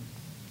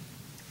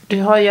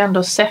du har ju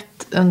ändå sett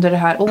under det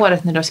här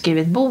året när du har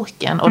skrivit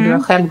boken och du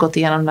har själv gått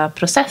igenom den här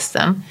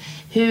processen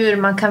hur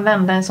man kan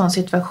vända en sån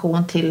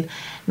situation till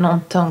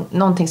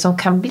någonting som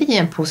kan bli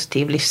en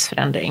positiv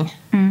livsförändring.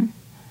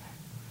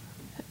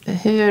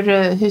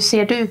 Hur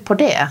ser du på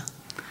det?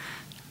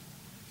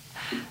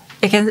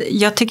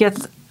 Jag tycker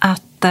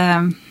att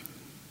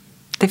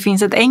det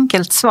finns ett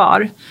enkelt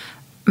svar,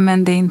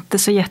 men det är inte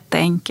så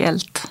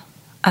jätteenkelt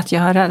att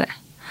göra det.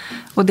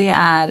 Och det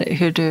är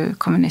hur du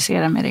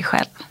kommunicerar med dig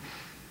själv.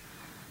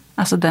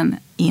 Alltså den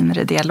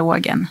inre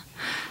dialogen.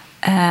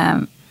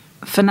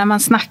 För när man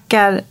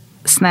snackar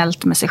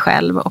snällt med sig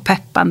själv och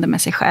peppande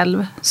med sig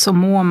själv så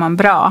mår man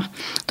bra.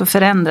 Då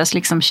förändras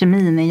liksom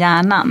kemin i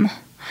hjärnan.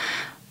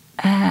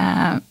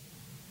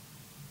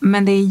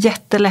 Men det är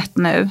jättelätt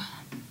nu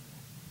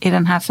i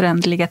den här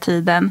föränderliga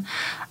tiden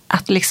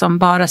att liksom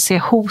bara se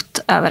hot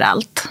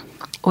överallt.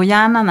 Och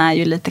hjärnan är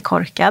ju lite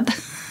korkad.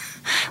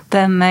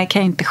 Den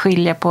kan inte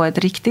skilja på ett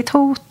riktigt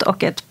hot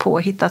och ett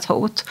påhittat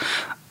hot.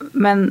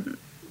 Men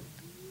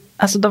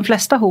alltså de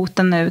flesta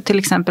hoten nu, till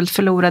exempel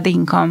förlorad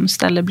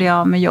inkomst eller bli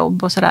av med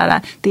jobb och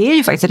sådär, det är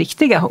ju faktiskt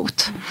riktiga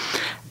hot.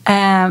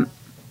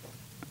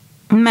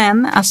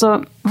 Men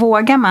alltså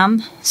vågar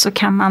man så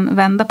kan man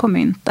vända på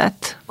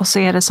myntet och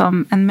se det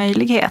som en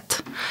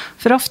möjlighet.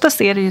 För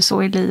oftast är det ju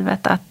så i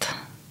livet att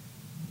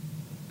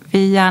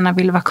vi gärna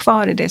vill vara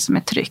kvar i det som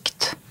är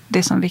tryggt,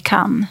 det som vi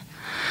kan.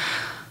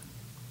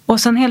 Och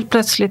sen helt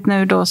plötsligt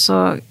nu då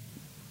så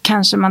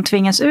kanske man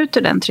tvingas ut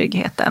ur den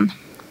tryggheten.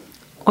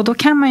 Och då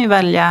kan man ju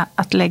välja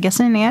att lägga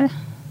sig ner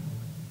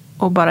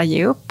och bara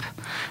ge upp.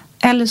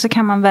 Eller så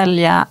kan man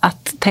välja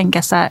att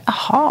tänka så här,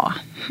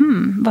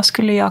 vad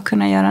skulle jag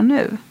kunna göra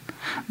nu?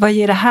 Vad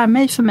ger det här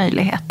mig för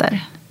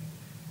möjligheter?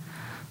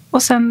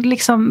 Och sen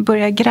liksom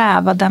börja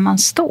gräva där man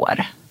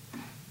står.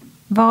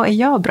 Vad är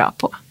jag bra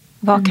på?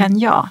 Vad kan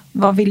jag?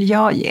 Vad vill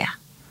jag ge?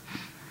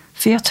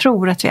 För jag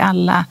tror att vi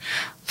alla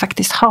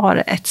faktiskt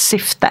har ett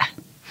syfte.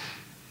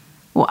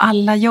 Och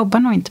alla jobbar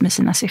nog inte med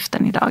sina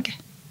syften idag.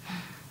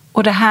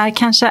 Och det här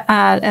kanske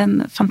är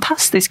en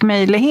fantastisk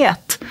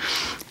möjlighet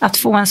att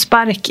få en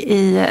spark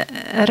i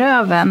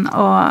röven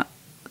och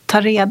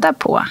ta reda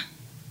på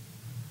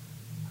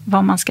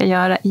vad man ska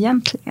göra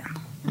egentligen.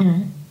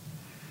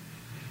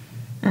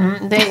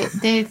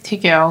 Det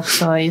tycker jag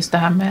också, just det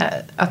här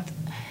med att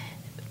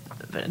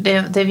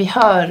det vi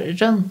hör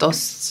runt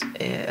oss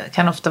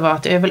kan ofta vara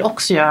att jag vill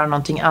också göra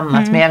någonting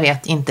annat, men jag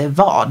vet inte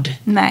vad.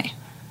 Nej.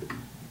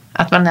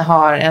 Att man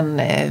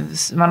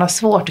har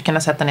svårt att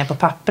kunna sätta ner på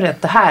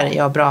pappret, det här är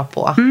jag bra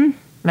på.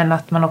 Men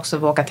att man också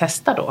vågar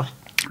testa då.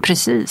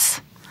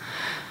 Precis.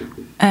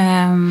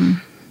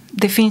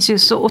 Det finns ju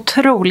så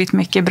otroligt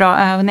mycket bra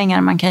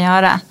övningar man kan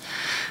göra.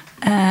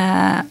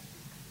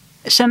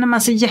 Känner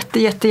man sig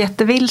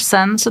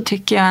jättevilsen så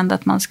tycker jag ändå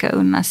att man ska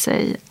unna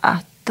sig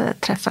att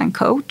träffa en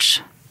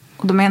coach.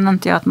 Och då menar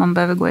inte jag att man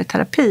behöver gå i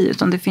terapi,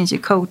 utan det finns ju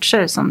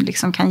coacher som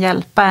liksom kan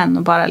hjälpa en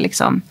och bara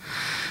liksom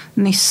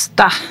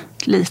nysta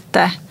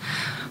lite.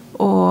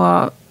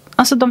 Och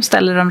alltså de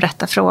ställer de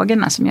rätta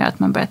frågorna som gör att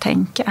man börjar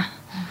tänka.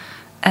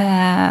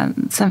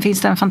 Sen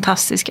finns det en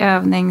fantastisk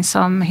övning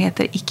som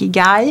heter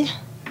Ikigai.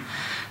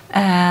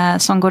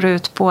 Som går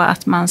ut på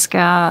att man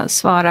ska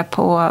svara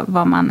på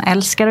vad man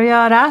älskar att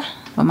göra,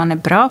 vad man är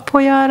bra på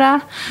att göra,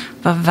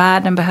 vad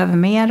världen behöver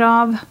mer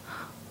av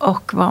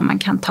och vad man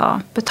kan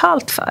ta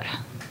betalt för.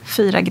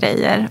 4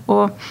 grejer.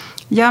 Och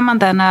gör man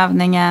den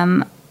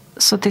övningen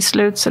så till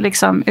slut så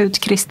liksom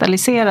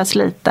utkristalliseras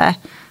lite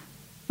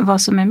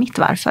vad som är mitt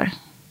varför.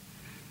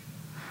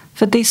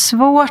 För det är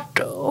svårt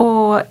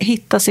att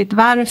hitta sitt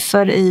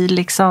varför i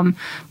liksom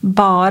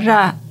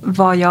bara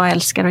vad jag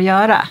älskar att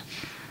göra.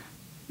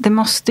 Det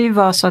måste ju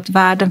vara så att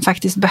världen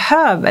faktiskt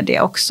behöver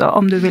det också.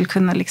 Om du vill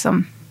kunna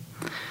liksom...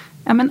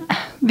 Ja, men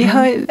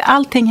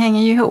allting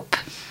hänger ju ihop.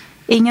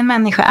 Ingen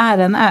människa är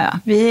en ö.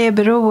 Vi är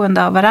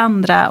beroende av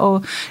varandra.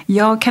 Och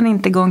jag kan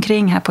inte gå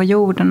omkring här på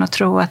jorden och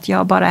tro att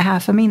jag bara är här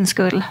för min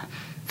skull.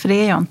 För det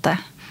är jag inte.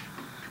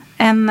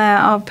 En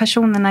av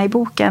personerna i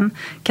boken,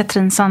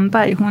 Katrin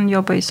Sandberg, hon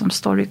jobbar ju som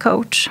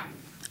storycoach.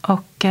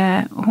 Och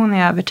hon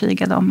är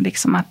övertygad om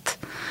liksom att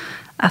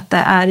det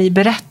är i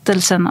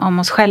berättelsen om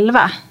oss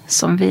själva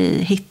som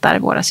vi hittar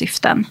våra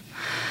syften.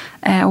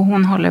 Och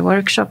hon håller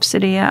workshops i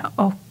det.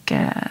 Och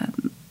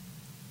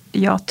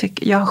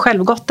jag har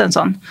själv gått en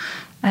sån.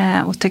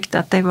 Och tyckte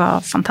att det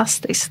var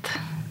fantastiskt.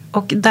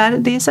 Och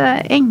det är så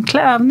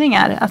enkla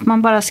övningar. Att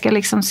man bara ska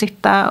liksom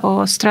sitta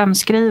och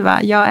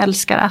strömskriva. Jag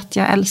älskar att,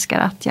 jag älskar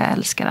att, jag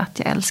älskar att,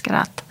 jag älskar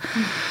att.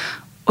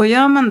 Och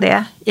gör man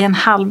det i en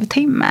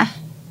halvtimme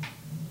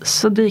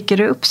så dyker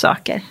det upp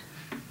saker.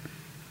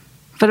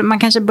 För man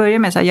kanske börjar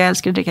med så här, jag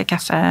älskar att dricka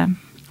kaffe.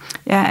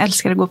 Jag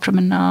älskar att gå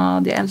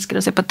promenad. Jag älskar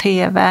att se på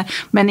tv.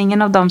 Men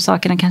ingen av de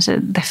sakerna kanske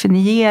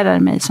definierar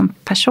mig som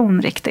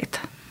person riktigt.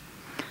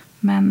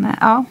 Men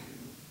ja.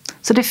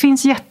 Så det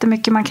finns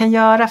jättemycket man kan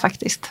göra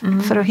faktiskt.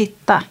 För att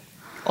hitta.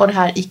 Och det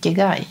här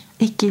Ikigai.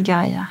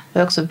 Ikigai, ja. Det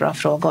är också bra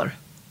frågor.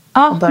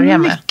 Ja,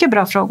 mycket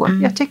bra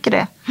frågor. Jag tycker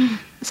det.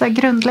 Så här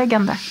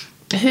grundläggande.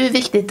 Hur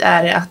viktigt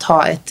är det att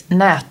ha ett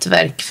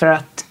nätverk för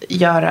att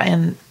göra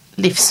en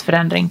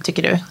livsförändring,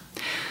 tycker du?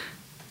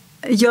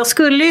 Jag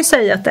skulle ju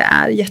säga att det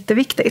är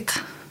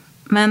jätteviktigt.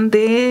 Men det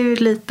är ju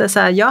lite så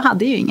här, jag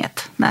hade ju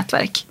inget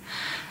nätverk.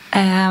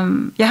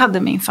 Jag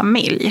hade min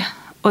familj.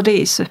 Och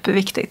det är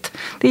superviktigt.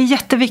 Det är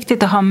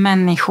jätteviktigt att ha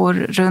människor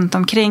runt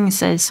omkring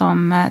sig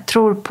som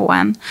tror på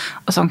en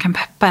och som kan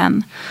peppa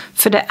en.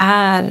 För det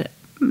är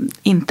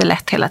inte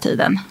lätt hela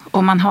tiden.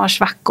 Och man har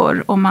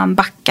svackor och man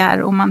backar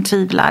och man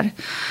tvivlar.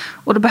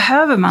 Och då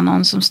behöver man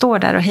någon som står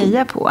där och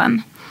hejar på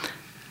en.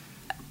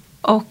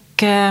 Och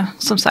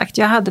som sagt,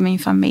 jag hade min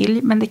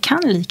familj, men det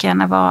kan lika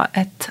gärna vara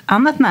ett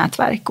annat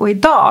nätverk. Och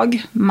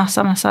idag,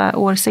 massa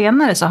år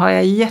senare, så har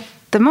jag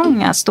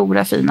jättemånga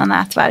stora fina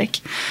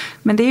nätverk.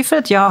 Men det är för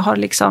att jag har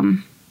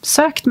liksom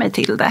sökt mig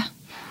till det.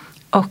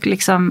 Och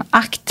liksom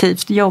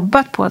aktivt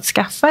jobbat på att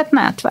skaffa ett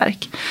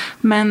nätverk.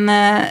 Men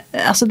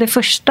alltså det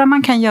första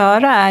man kan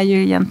göra är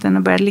ju egentligen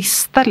att börja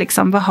lista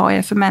liksom, vad har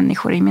jag för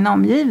människor i min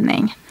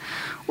omgivning.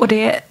 Och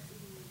det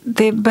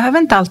behöver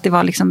inte alltid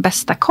vara liksom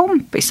bästa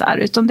kompisar.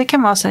 Utan det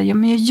kan vara så här, ja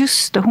men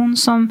just det, hon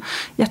som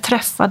jag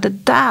träffade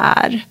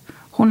där.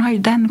 Hon har ju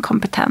den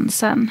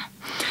kompetensen.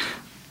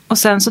 Och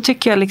sen så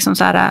tycker jag liksom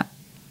så här,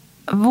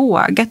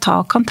 våga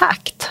ta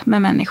kontakt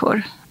med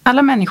människor.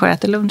 Alla människor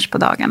äter lunch på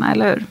dagarna,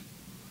 eller hur?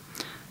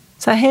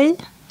 Så här, hej,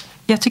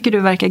 jag tycker du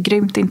verkar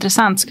grymt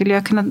intressant. Skulle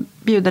jag kunna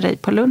bjuda dig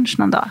på lunch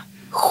någon dag?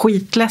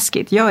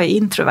 Skitläskigt. Jag är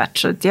introvert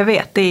så jag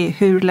vet det är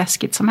hur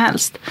läskigt som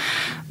helst.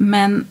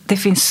 Men det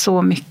finns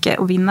så mycket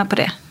att vinna på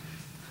det.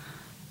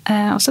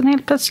 Och sen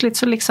helt plötsligt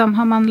så liksom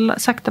har man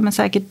sakta men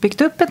säkert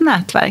byggt upp ett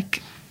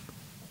nätverk.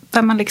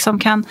 Där man liksom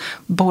kan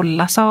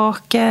bolla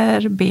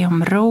saker, be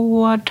om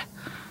råd.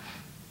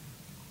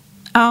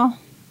 Ja.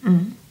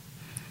 Mm.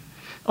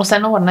 Och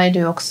sen ordnar ju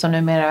du också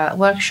numera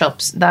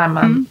workshops där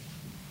man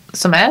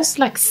som är ett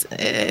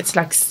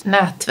slags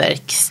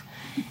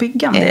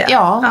nätverksbyggande.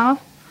 Ja,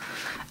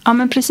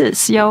 men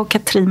precis. Jag och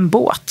Katrin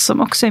Båt,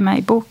 som också är med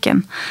i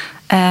boken,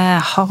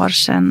 har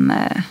sedan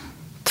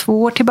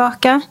 2 år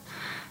tillbaka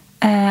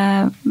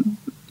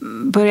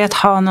börjat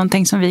ha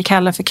någonting som vi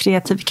kallar för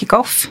kreativ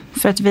kick-off.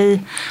 För att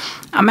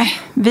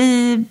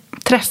vi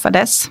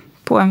träffades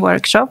på en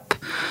workshop.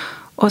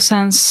 Och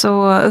sen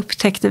så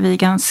upptäckte vi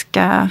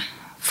ganska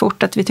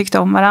fort att vi tyckte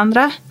om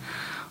varandra.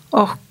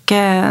 Och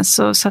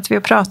så satt vi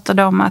och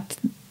pratade om att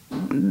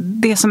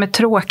det som är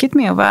tråkigt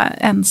med att vara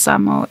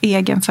ensam och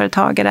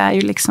egenföretagare är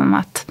ju liksom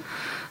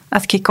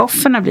att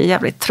kick-offerna blir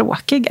jävligt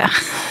tråkiga.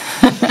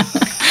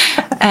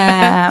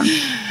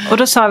 Och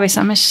då sa vi så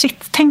här, men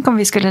shit, tänk om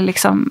vi skulle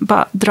liksom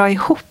bara dra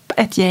ihop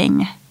ett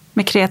gäng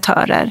med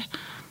kreatörer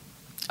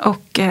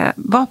och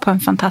vara på en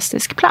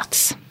fantastisk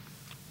plats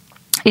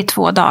i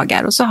 2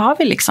 dagar. Och så har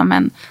vi liksom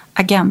en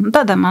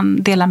agenda där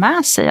man delar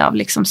med sig av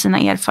liksom sina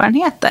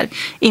erfarenheter.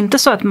 Inte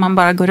så att man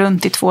bara går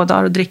runt i 2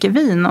 dagar och dricker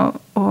vin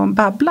och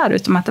babblar,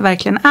 utan att det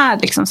verkligen är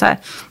liksom så här,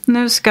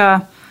 nu ska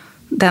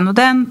den och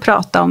den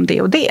prata om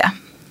det och det.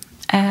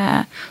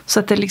 Så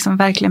att det liksom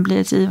verkligen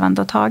blir ett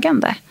givande och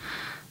tagande.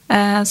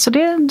 Så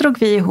det drog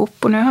vi ihop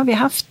och nu har vi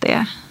haft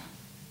det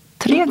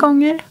 3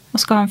 gånger och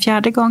ska ha en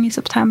 4:e gång i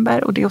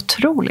september, och det är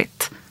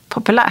otroligt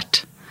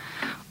populärt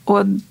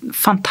och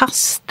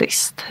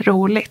fantastiskt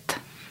roligt.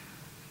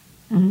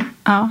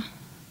 Ja.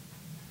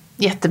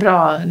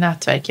 Jättebra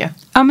nätverk ju.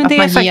 Ja, men att det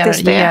man är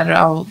faktiskt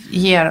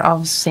ger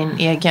av sin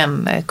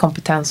egen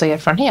kompetens och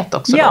erfarenhet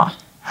också. Ja. Då.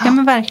 Ja,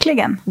 men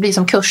verkligen. Det blir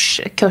som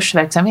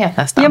kursverksamhet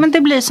nästan. Ja, men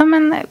det blir som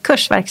en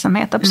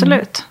kursverksamhet,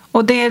 absolut.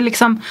 Och det är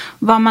liksom,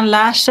 vad man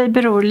lär sig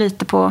beror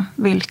lite på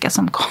vilka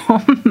som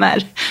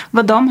kommer.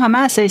 Vad de har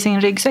med sig i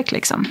sin ryggsäck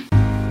liksom.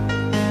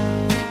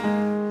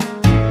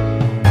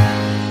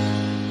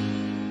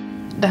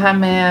 Det här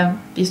med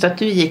just att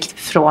du gick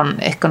från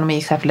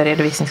ekonomichef eller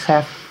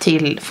redovisningschef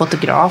till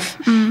fotograf.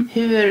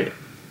 Hur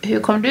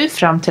kom du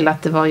fram till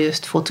att det var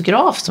just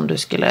fotograf som du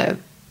skulle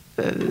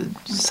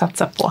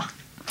satsa på?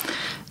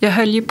 Jag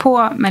höll ju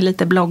på med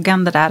lite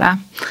bloggande där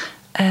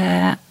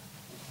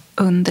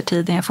under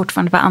tiden jag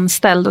fortfarande var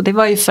anställd. Och det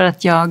var ju för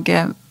att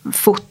jag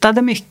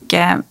fotade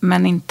mycket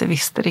men inte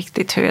visste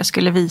riktigt hur jag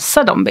skulle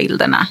visa de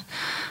bilderna.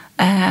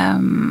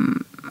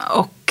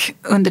 Och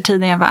under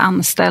tiden jag var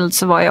anställd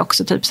så var jag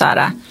också typ så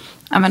här,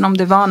 men om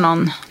det var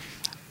någon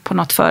på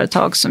något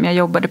företag som jag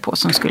jobbade på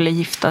som skulle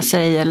gifta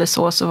sig eller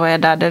så var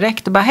jag där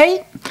direkt och bara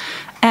hej,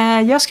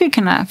 jag skulle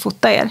kunna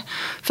fota er.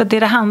 För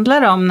det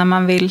handlar om när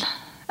man vill,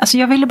 alltså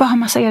jag ville bara ha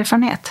massa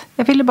erfarenhet.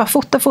 Jag ville bara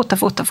fota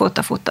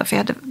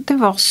för det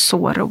var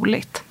så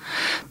roligt.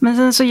 Men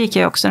sen så gick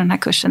jag också den här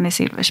kursen i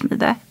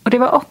silversmide och det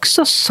var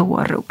också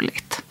så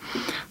roligt.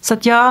 Så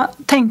att jag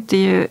tänkte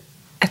ju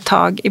ett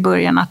tag i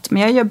början att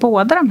men jag gör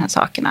båda de här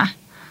sakerna.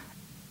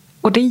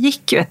 Och det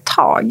gick ju ett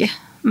tag.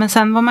 Men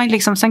sen var man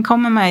liksom, sen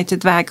kommer man till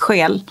ett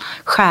vägskäl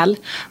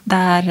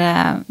där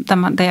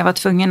jag var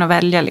tvungen att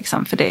välja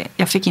liksom, för det,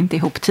 jag fick inte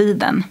ihop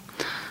tiden.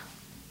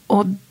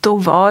 Och då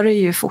var det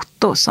ju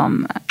foto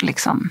som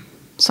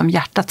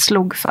hjärtat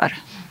slog för.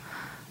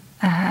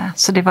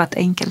 Så det var ett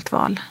enkelt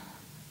val.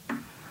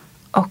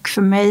 Och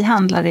för mig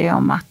handlar det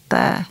om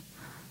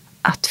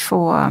att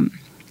få...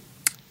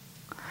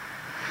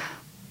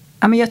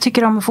 Ja, men jag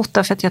tycker om att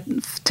fota för att jag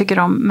tycker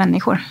om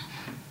människor.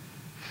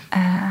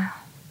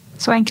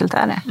 Så enkelt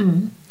är det.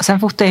 Och sen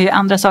fotar jag ju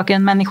andra saker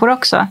än människor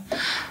också.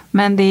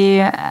 Men det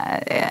är ju,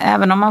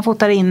 även om man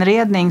fotar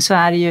inredning så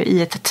är det ju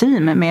i ett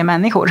team med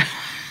människor.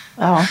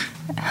 Ja.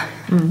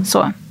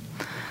 Så.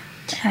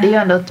 Det är ju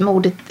ändå ett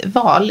modigt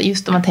val.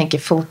 Just om man tänker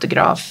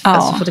fotograf. Ja.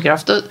 Alltså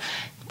fotograf. Då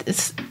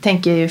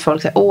tänker ju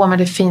folk så men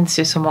det finns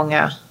ju så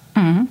många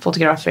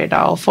fotografer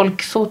idag. Och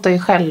folk fotar ju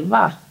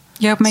själva.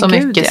 Ja, men så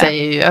Gud, mycket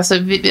säger ju, alltså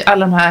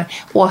alla de här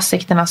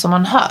åsikterna som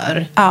man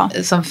hör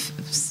som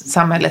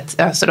samhället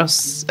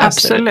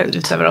öser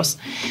ut över oss,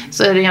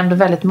 så är det ju ändå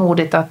väldigt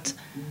modigt att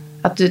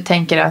du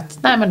tänker att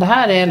nej, men det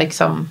här är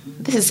liksom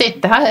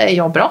det här är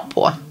jag bra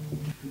på.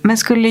 Men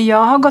skulle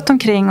jag ha gått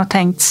omkring och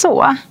tänkt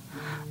så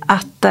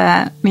att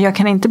men jag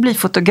kan inte bli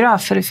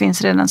fotograf för det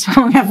finns redan så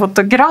många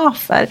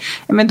fotografer,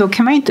 men då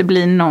kan man ju inte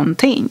bli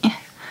någonting.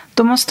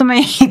 Då måste man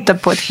ju hitta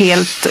på ett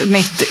helt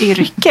nytt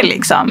yrke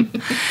liksom.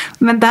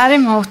 Men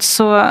däremot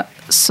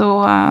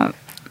så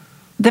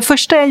det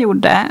första jag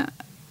gjorde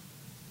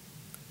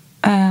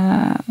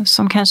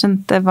som kanske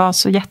inte var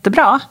så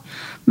jättebra,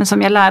 men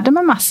som jag lärde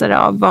mig massor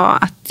av, var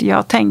att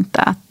jag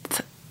tänkte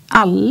att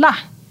alla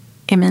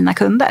är mina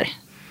kunder.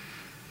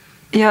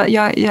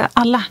 Jag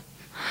alla.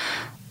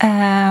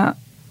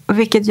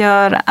 Vilket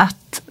gör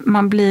att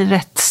man blir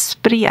rätt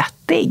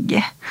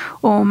spretig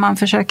och man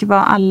försöker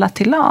vara alla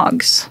till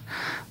lags.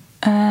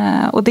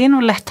 Och det är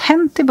nog lätt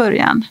hänt i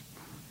början.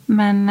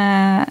 Men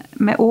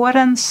med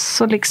åren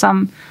så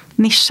liksom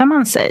nischar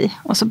man sig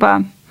och så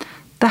bara,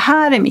 det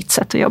här är mitt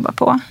sätt att jobba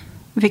på.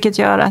 Vilket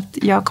gör att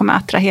jag kommer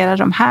attrahera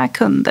de här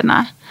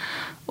kunderna.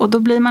 Och då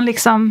blir man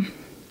liksom,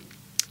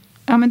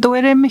 ja men då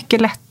är det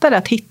mycket lättare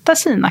att hitta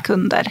sina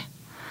kunder.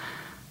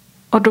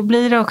 Och då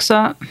blir det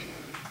också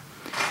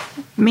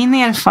min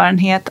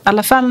erfarenhet, i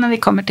alla fall när det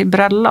kommer till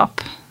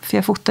bröllop, för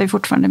jag fotar ju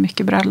fortfarande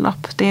mycket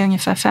bröllop, det är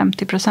ungefär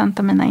 50%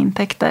 av mina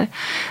intäkter.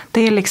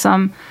 Det är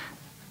liksom,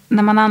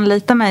 när man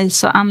anlitar mig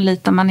så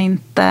anlitar man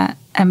inte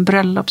en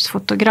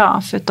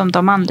bröllopsfotograf, utan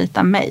de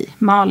anlitar mig,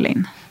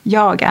 Malin.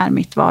 Jag är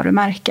mitt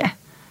varumärke.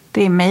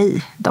 Det är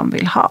mig de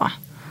vill ha.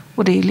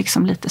 Och det är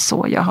liksom lite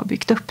så jag har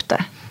byggt upp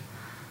det.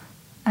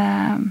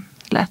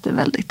 Lät det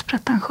väldigt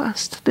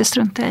pretentiöst. Det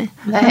struntar jag i.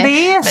 Nej, men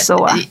det är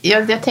så.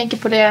 Jag tänker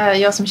på det,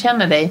 jag som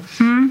känner dig.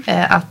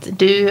 Att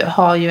du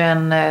har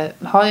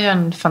ju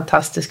en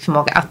fantastisk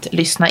förmåga att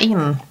lyssna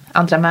in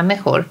andra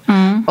människor.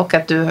 Och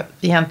att du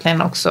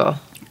egentligen också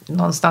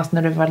någonstans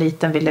när du var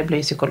liten ville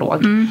bli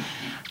psykolog.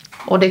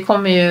 Och det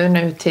kommer ju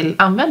nu till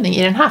användning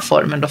i den här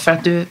formen då. För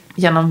att du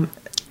genom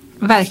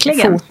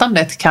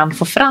fotandet kan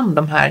få fram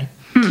de här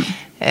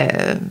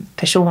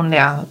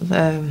personliga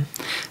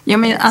ja,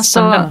 men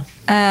alltså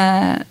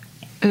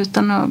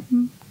utan att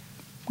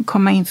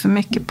komma in för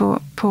mycket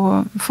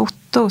på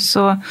foto,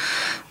 så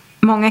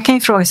många kan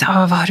ju fråga sig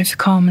vad har du för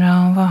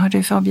kamera och vad har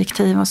du för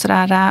objektiv och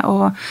sådär.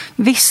 Och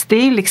visst, det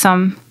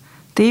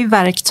är ju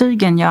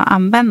verktygen jag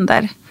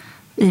använder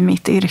i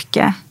mitt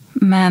yrke,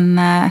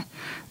 men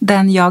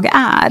den jag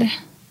är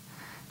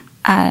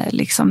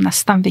liksom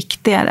nästan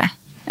viktigare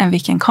än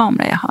vilken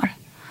kamera jag har.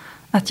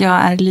 Att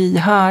jag är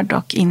lyhörd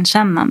och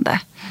inkännande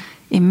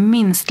är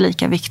minst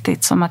lika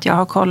viktigt som att jag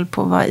har koll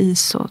på vad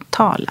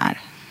ISO-tal är.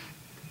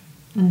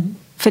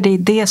 För det är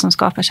det som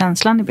skapar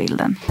känslan i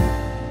bilden.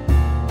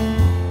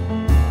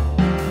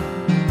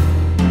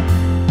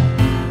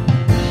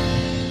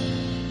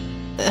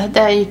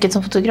 Det här yrket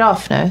som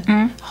fotograf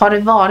nu, har det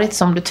varit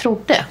som du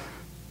trodde?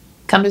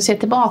 Kan du se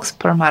tillbaks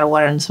på de här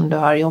åren som du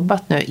har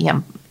jobbat nu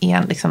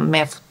liksom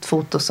med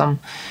foto som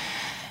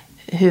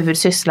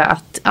huvudsyssla,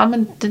 att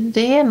men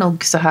det är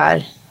nog så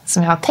här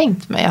som jag har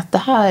tänkt mig, att det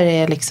här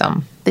är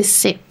liksom, det är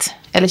sitt.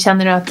 Eller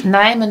känner du att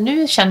nej, men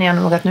nu känner jag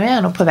nog att nu är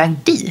jag nog på väg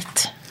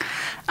dit?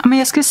 Ja, men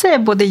jag skulle säga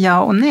både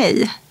ja och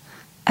nej.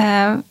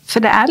 För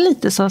det är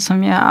lite så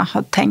som jag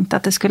har tänkt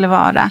att det skulle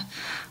vara.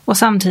 Och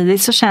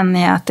samtidigt så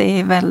känner jag att det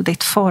är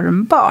väldigt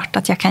formbart,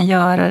 att jag kan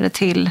göra det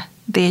till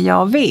det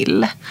jag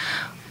vill.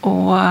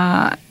 Och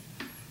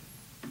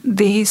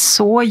det är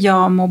så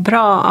jag mår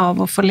bra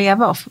av att få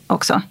leva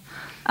också.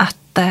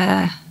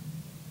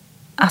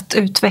 Att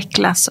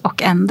utvecklas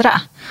och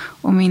ändra.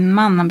 Och min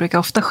man, han brukar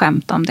ofta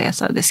skämta om det.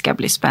 Så det ska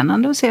bli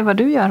spännande att se vad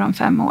du gör om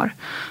 5 år.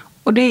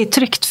 Och det är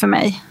tryggt för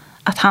mig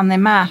att han är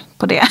med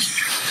på det.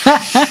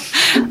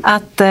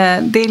 Att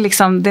det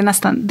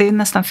är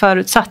nästan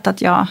förutsatt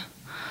att jag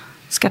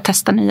ska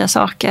testa nya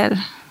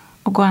saker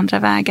och gå andra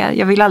vägar.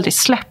 Jag vill aldrig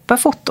släppa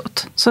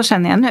fotot. Så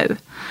känner jag nu.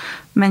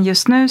 Men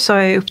just nu så har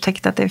jag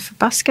upptäckt att det är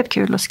förbaskat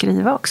kul att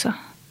skriva också.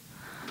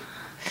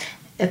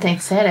 Jag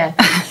tänkte säga det.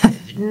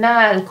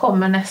 När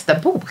kommer nästa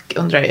bok,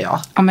 undrar jag?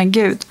 Ja, men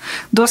gud.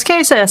 Då ska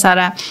jag säga så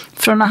här,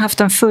 från att ha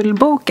haft en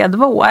fullbokad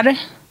vår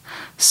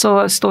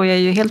så står jag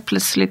ju helt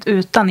plötsligt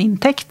utan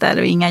intäkter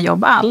och inga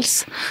jobb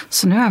alls.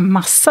 Så nu har jag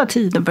massa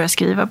tid att börja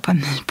skriva på en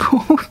ny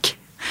bok.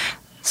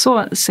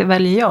 Så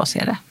väljer jag att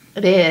se det.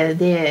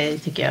 Det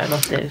tycker jag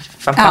låter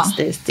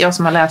fantastiskt. Ja. Jag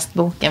som har läst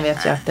boken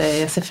vet ju att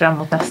jag ser fram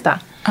emot nästa.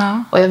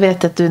 Ja. Och jag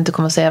vet att du inte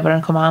kommer säga vad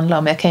den kommer handla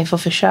om. Jag kan ju få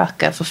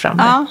försöka få fram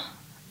det.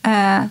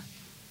 Ja.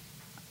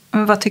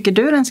 Men vad tycker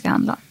du den ska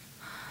handla om?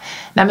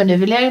 Nej, men nu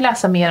vill jag ju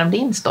läsa mer om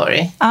din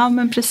story. Ja,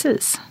 men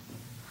precis.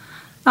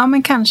 Ja,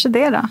 men kanske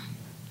det då.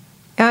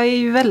 Jag är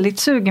ju väldigt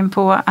sugen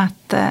på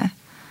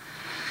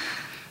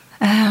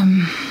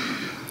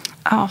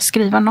att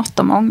skriva något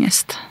om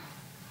ångest.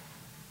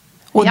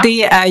 Och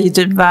det är ju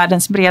typ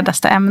världens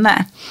bredaste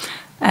ämne.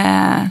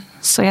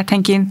 Så jag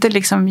tänker inte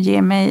liksom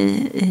ge mig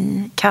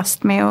i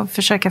kast med att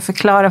försöka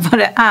förklara vad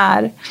det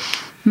är.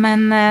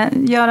 Men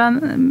göra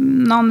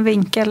någon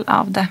vinkel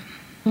av det.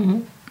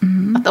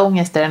 Att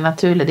ångest är en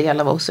naturlig del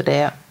av oss och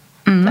det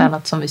är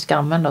något som vi ska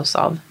använda oss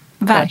av.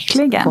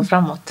 Verkligen. Gå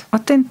framåt. Och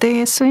att det inte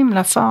är så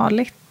himla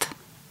farligt,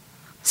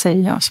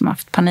 säger jag som har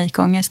haft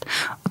panikångest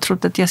och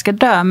trott att jag ska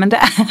dö. Men det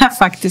är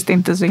faktiskt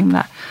inte så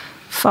himla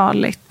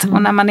farligt.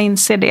 Och när man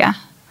inser det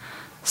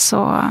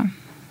så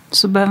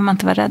behöver man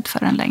inte vara rädd för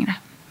den längre.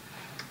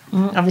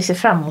 Ja, vi ser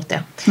fram emot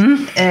det.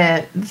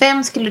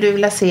 Vem skulle du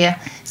vilja se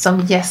som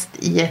gäst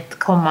i ett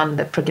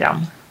kommande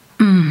program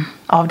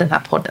av den här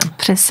podden?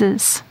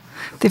 Precis.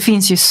 Det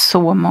finns ju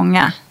så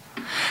många.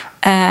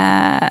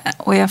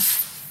 Och jag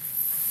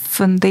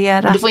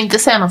funderar... Du får inte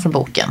säga någon från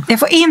boken. Jag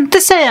får inte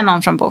säga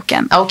någon från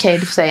boken. Okej,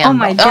 du får säga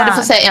en. Ja, du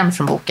får säga en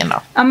från boken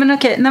då. Ja, men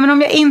okej. Nej, men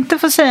om jag inte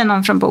får säga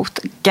någon från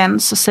boken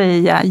så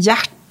säger jag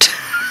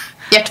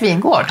Gert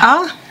Wingård?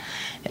 Ja.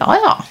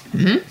 Ja.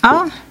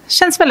 Ja,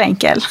 känns väl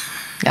enkel.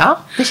 Ja,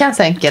 det känns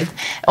enkelt.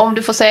 Om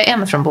du får säga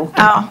en från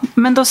boken. Ja,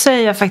 men då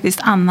säger jag faktiskt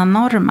Anna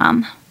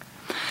Norman.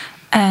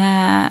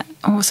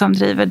 Och som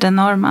driver The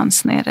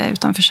Normans nere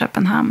utanför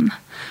Köpenhamn.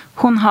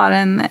 Hon har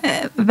en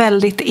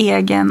väldigt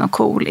egen och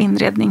cool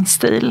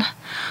inredningsstil.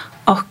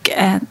 Och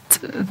ett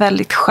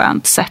väldigt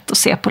skönt sätt att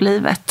se på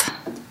livet.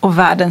 Och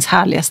världens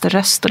härligaste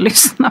röst att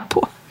lyssna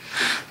på.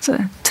 Så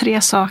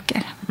 3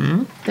 saker.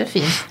 Det är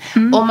fint.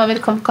 Om man vill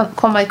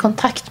komma i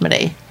kontakt med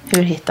dig,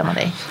 hur hittar man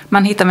dig?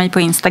 Man hittar mig på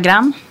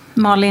Instagram.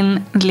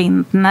 Malin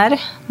Lindner.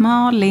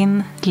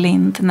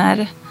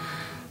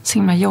 Så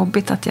himla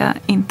jobbigt att jag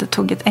inte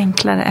tog ett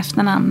enklare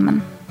efternamn,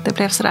 men det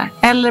blev sådär.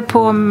 Eller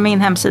på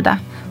min hemsida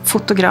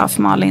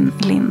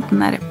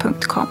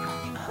fotografmalinlindner.com.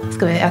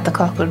 Ska vi äta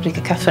kakor och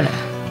dricka kaffe nu?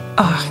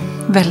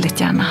 Väldigt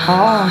gärna.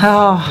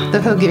 Ja, då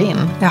hugger vi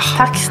in. Ja.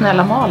 Tack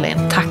snälla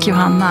Malin. Tack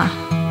Johanna.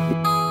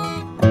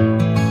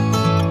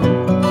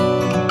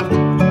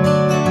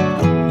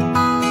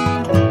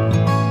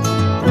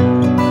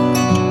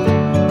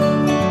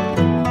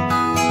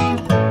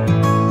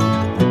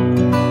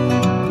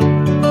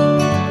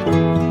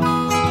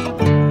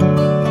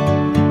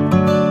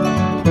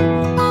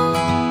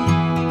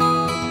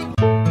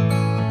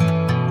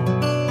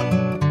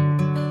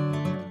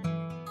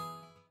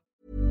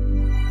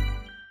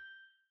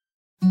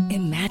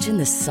 Imagine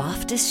the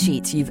softest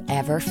sheets you've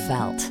ever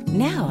felt.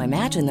 Now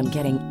imagine them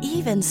getting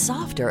even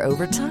softer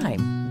over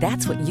time.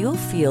 That's what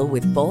you'll feel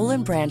with Boll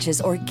 &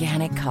 Branch's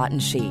organic cotton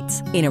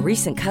sheets. In a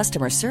recent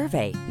customer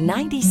survey,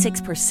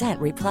 96%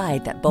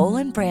 replied that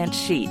Boll & Branch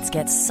sheets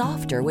get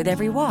softer with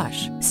every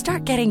wash.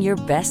 Start getting your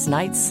best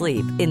night's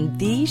sleep in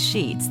these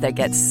sheets that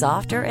get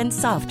softer and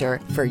softer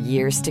for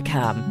years to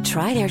come.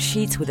 Try their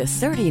sheets with a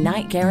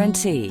 30-night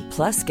guarantee.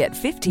 Plus, get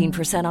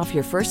 15% off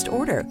your first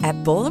order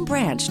at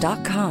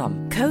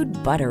bollandbranch.com. Code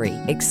BUTTERY.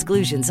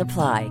 Exclusions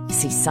apply.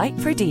 See site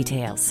for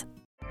details.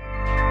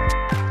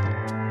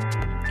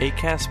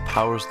 Acast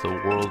powers the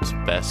world's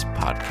best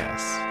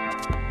podcasts.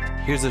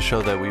 Here's a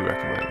show that we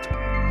recommend.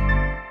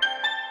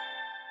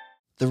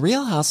 The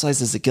Real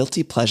Housewives is a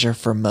guilty pleasure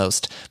for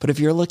most, but if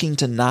you're looking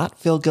to not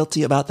feel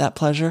guilty about that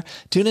pleasure,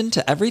 tune in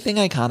to Everything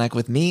Iconic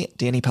with me,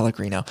 Danny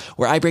Pellegrino,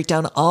 where I break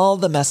down all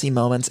the messy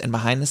moments and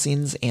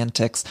behind-the-scenes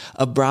antics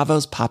of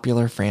Bravo's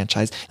popular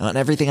franchise. And on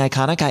Everything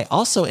Iconic, I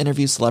also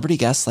interview celebrity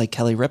guests like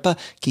Kelly Ripa,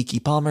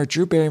 Keke Palmer,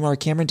 Drew Barrymore,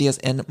 Cameron Diaz,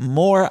 and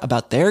more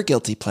about their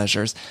guilty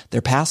pleasures,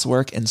 their past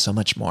work, and so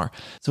much more.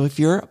 So if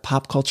you're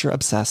pop culture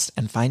obsessed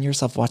and find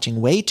yourself watching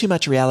way too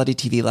much reality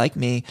TV like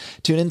me,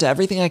 tune into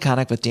Everything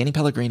Iconic with Danny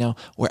Pellegrino,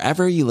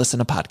 wherever you listen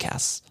to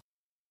podcasts.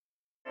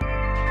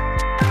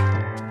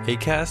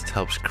 Acast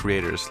helps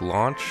creators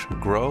launch,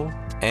 grow,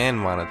 and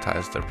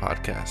monetize their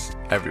podcasts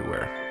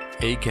everywhere.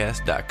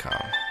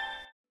 Acast.com.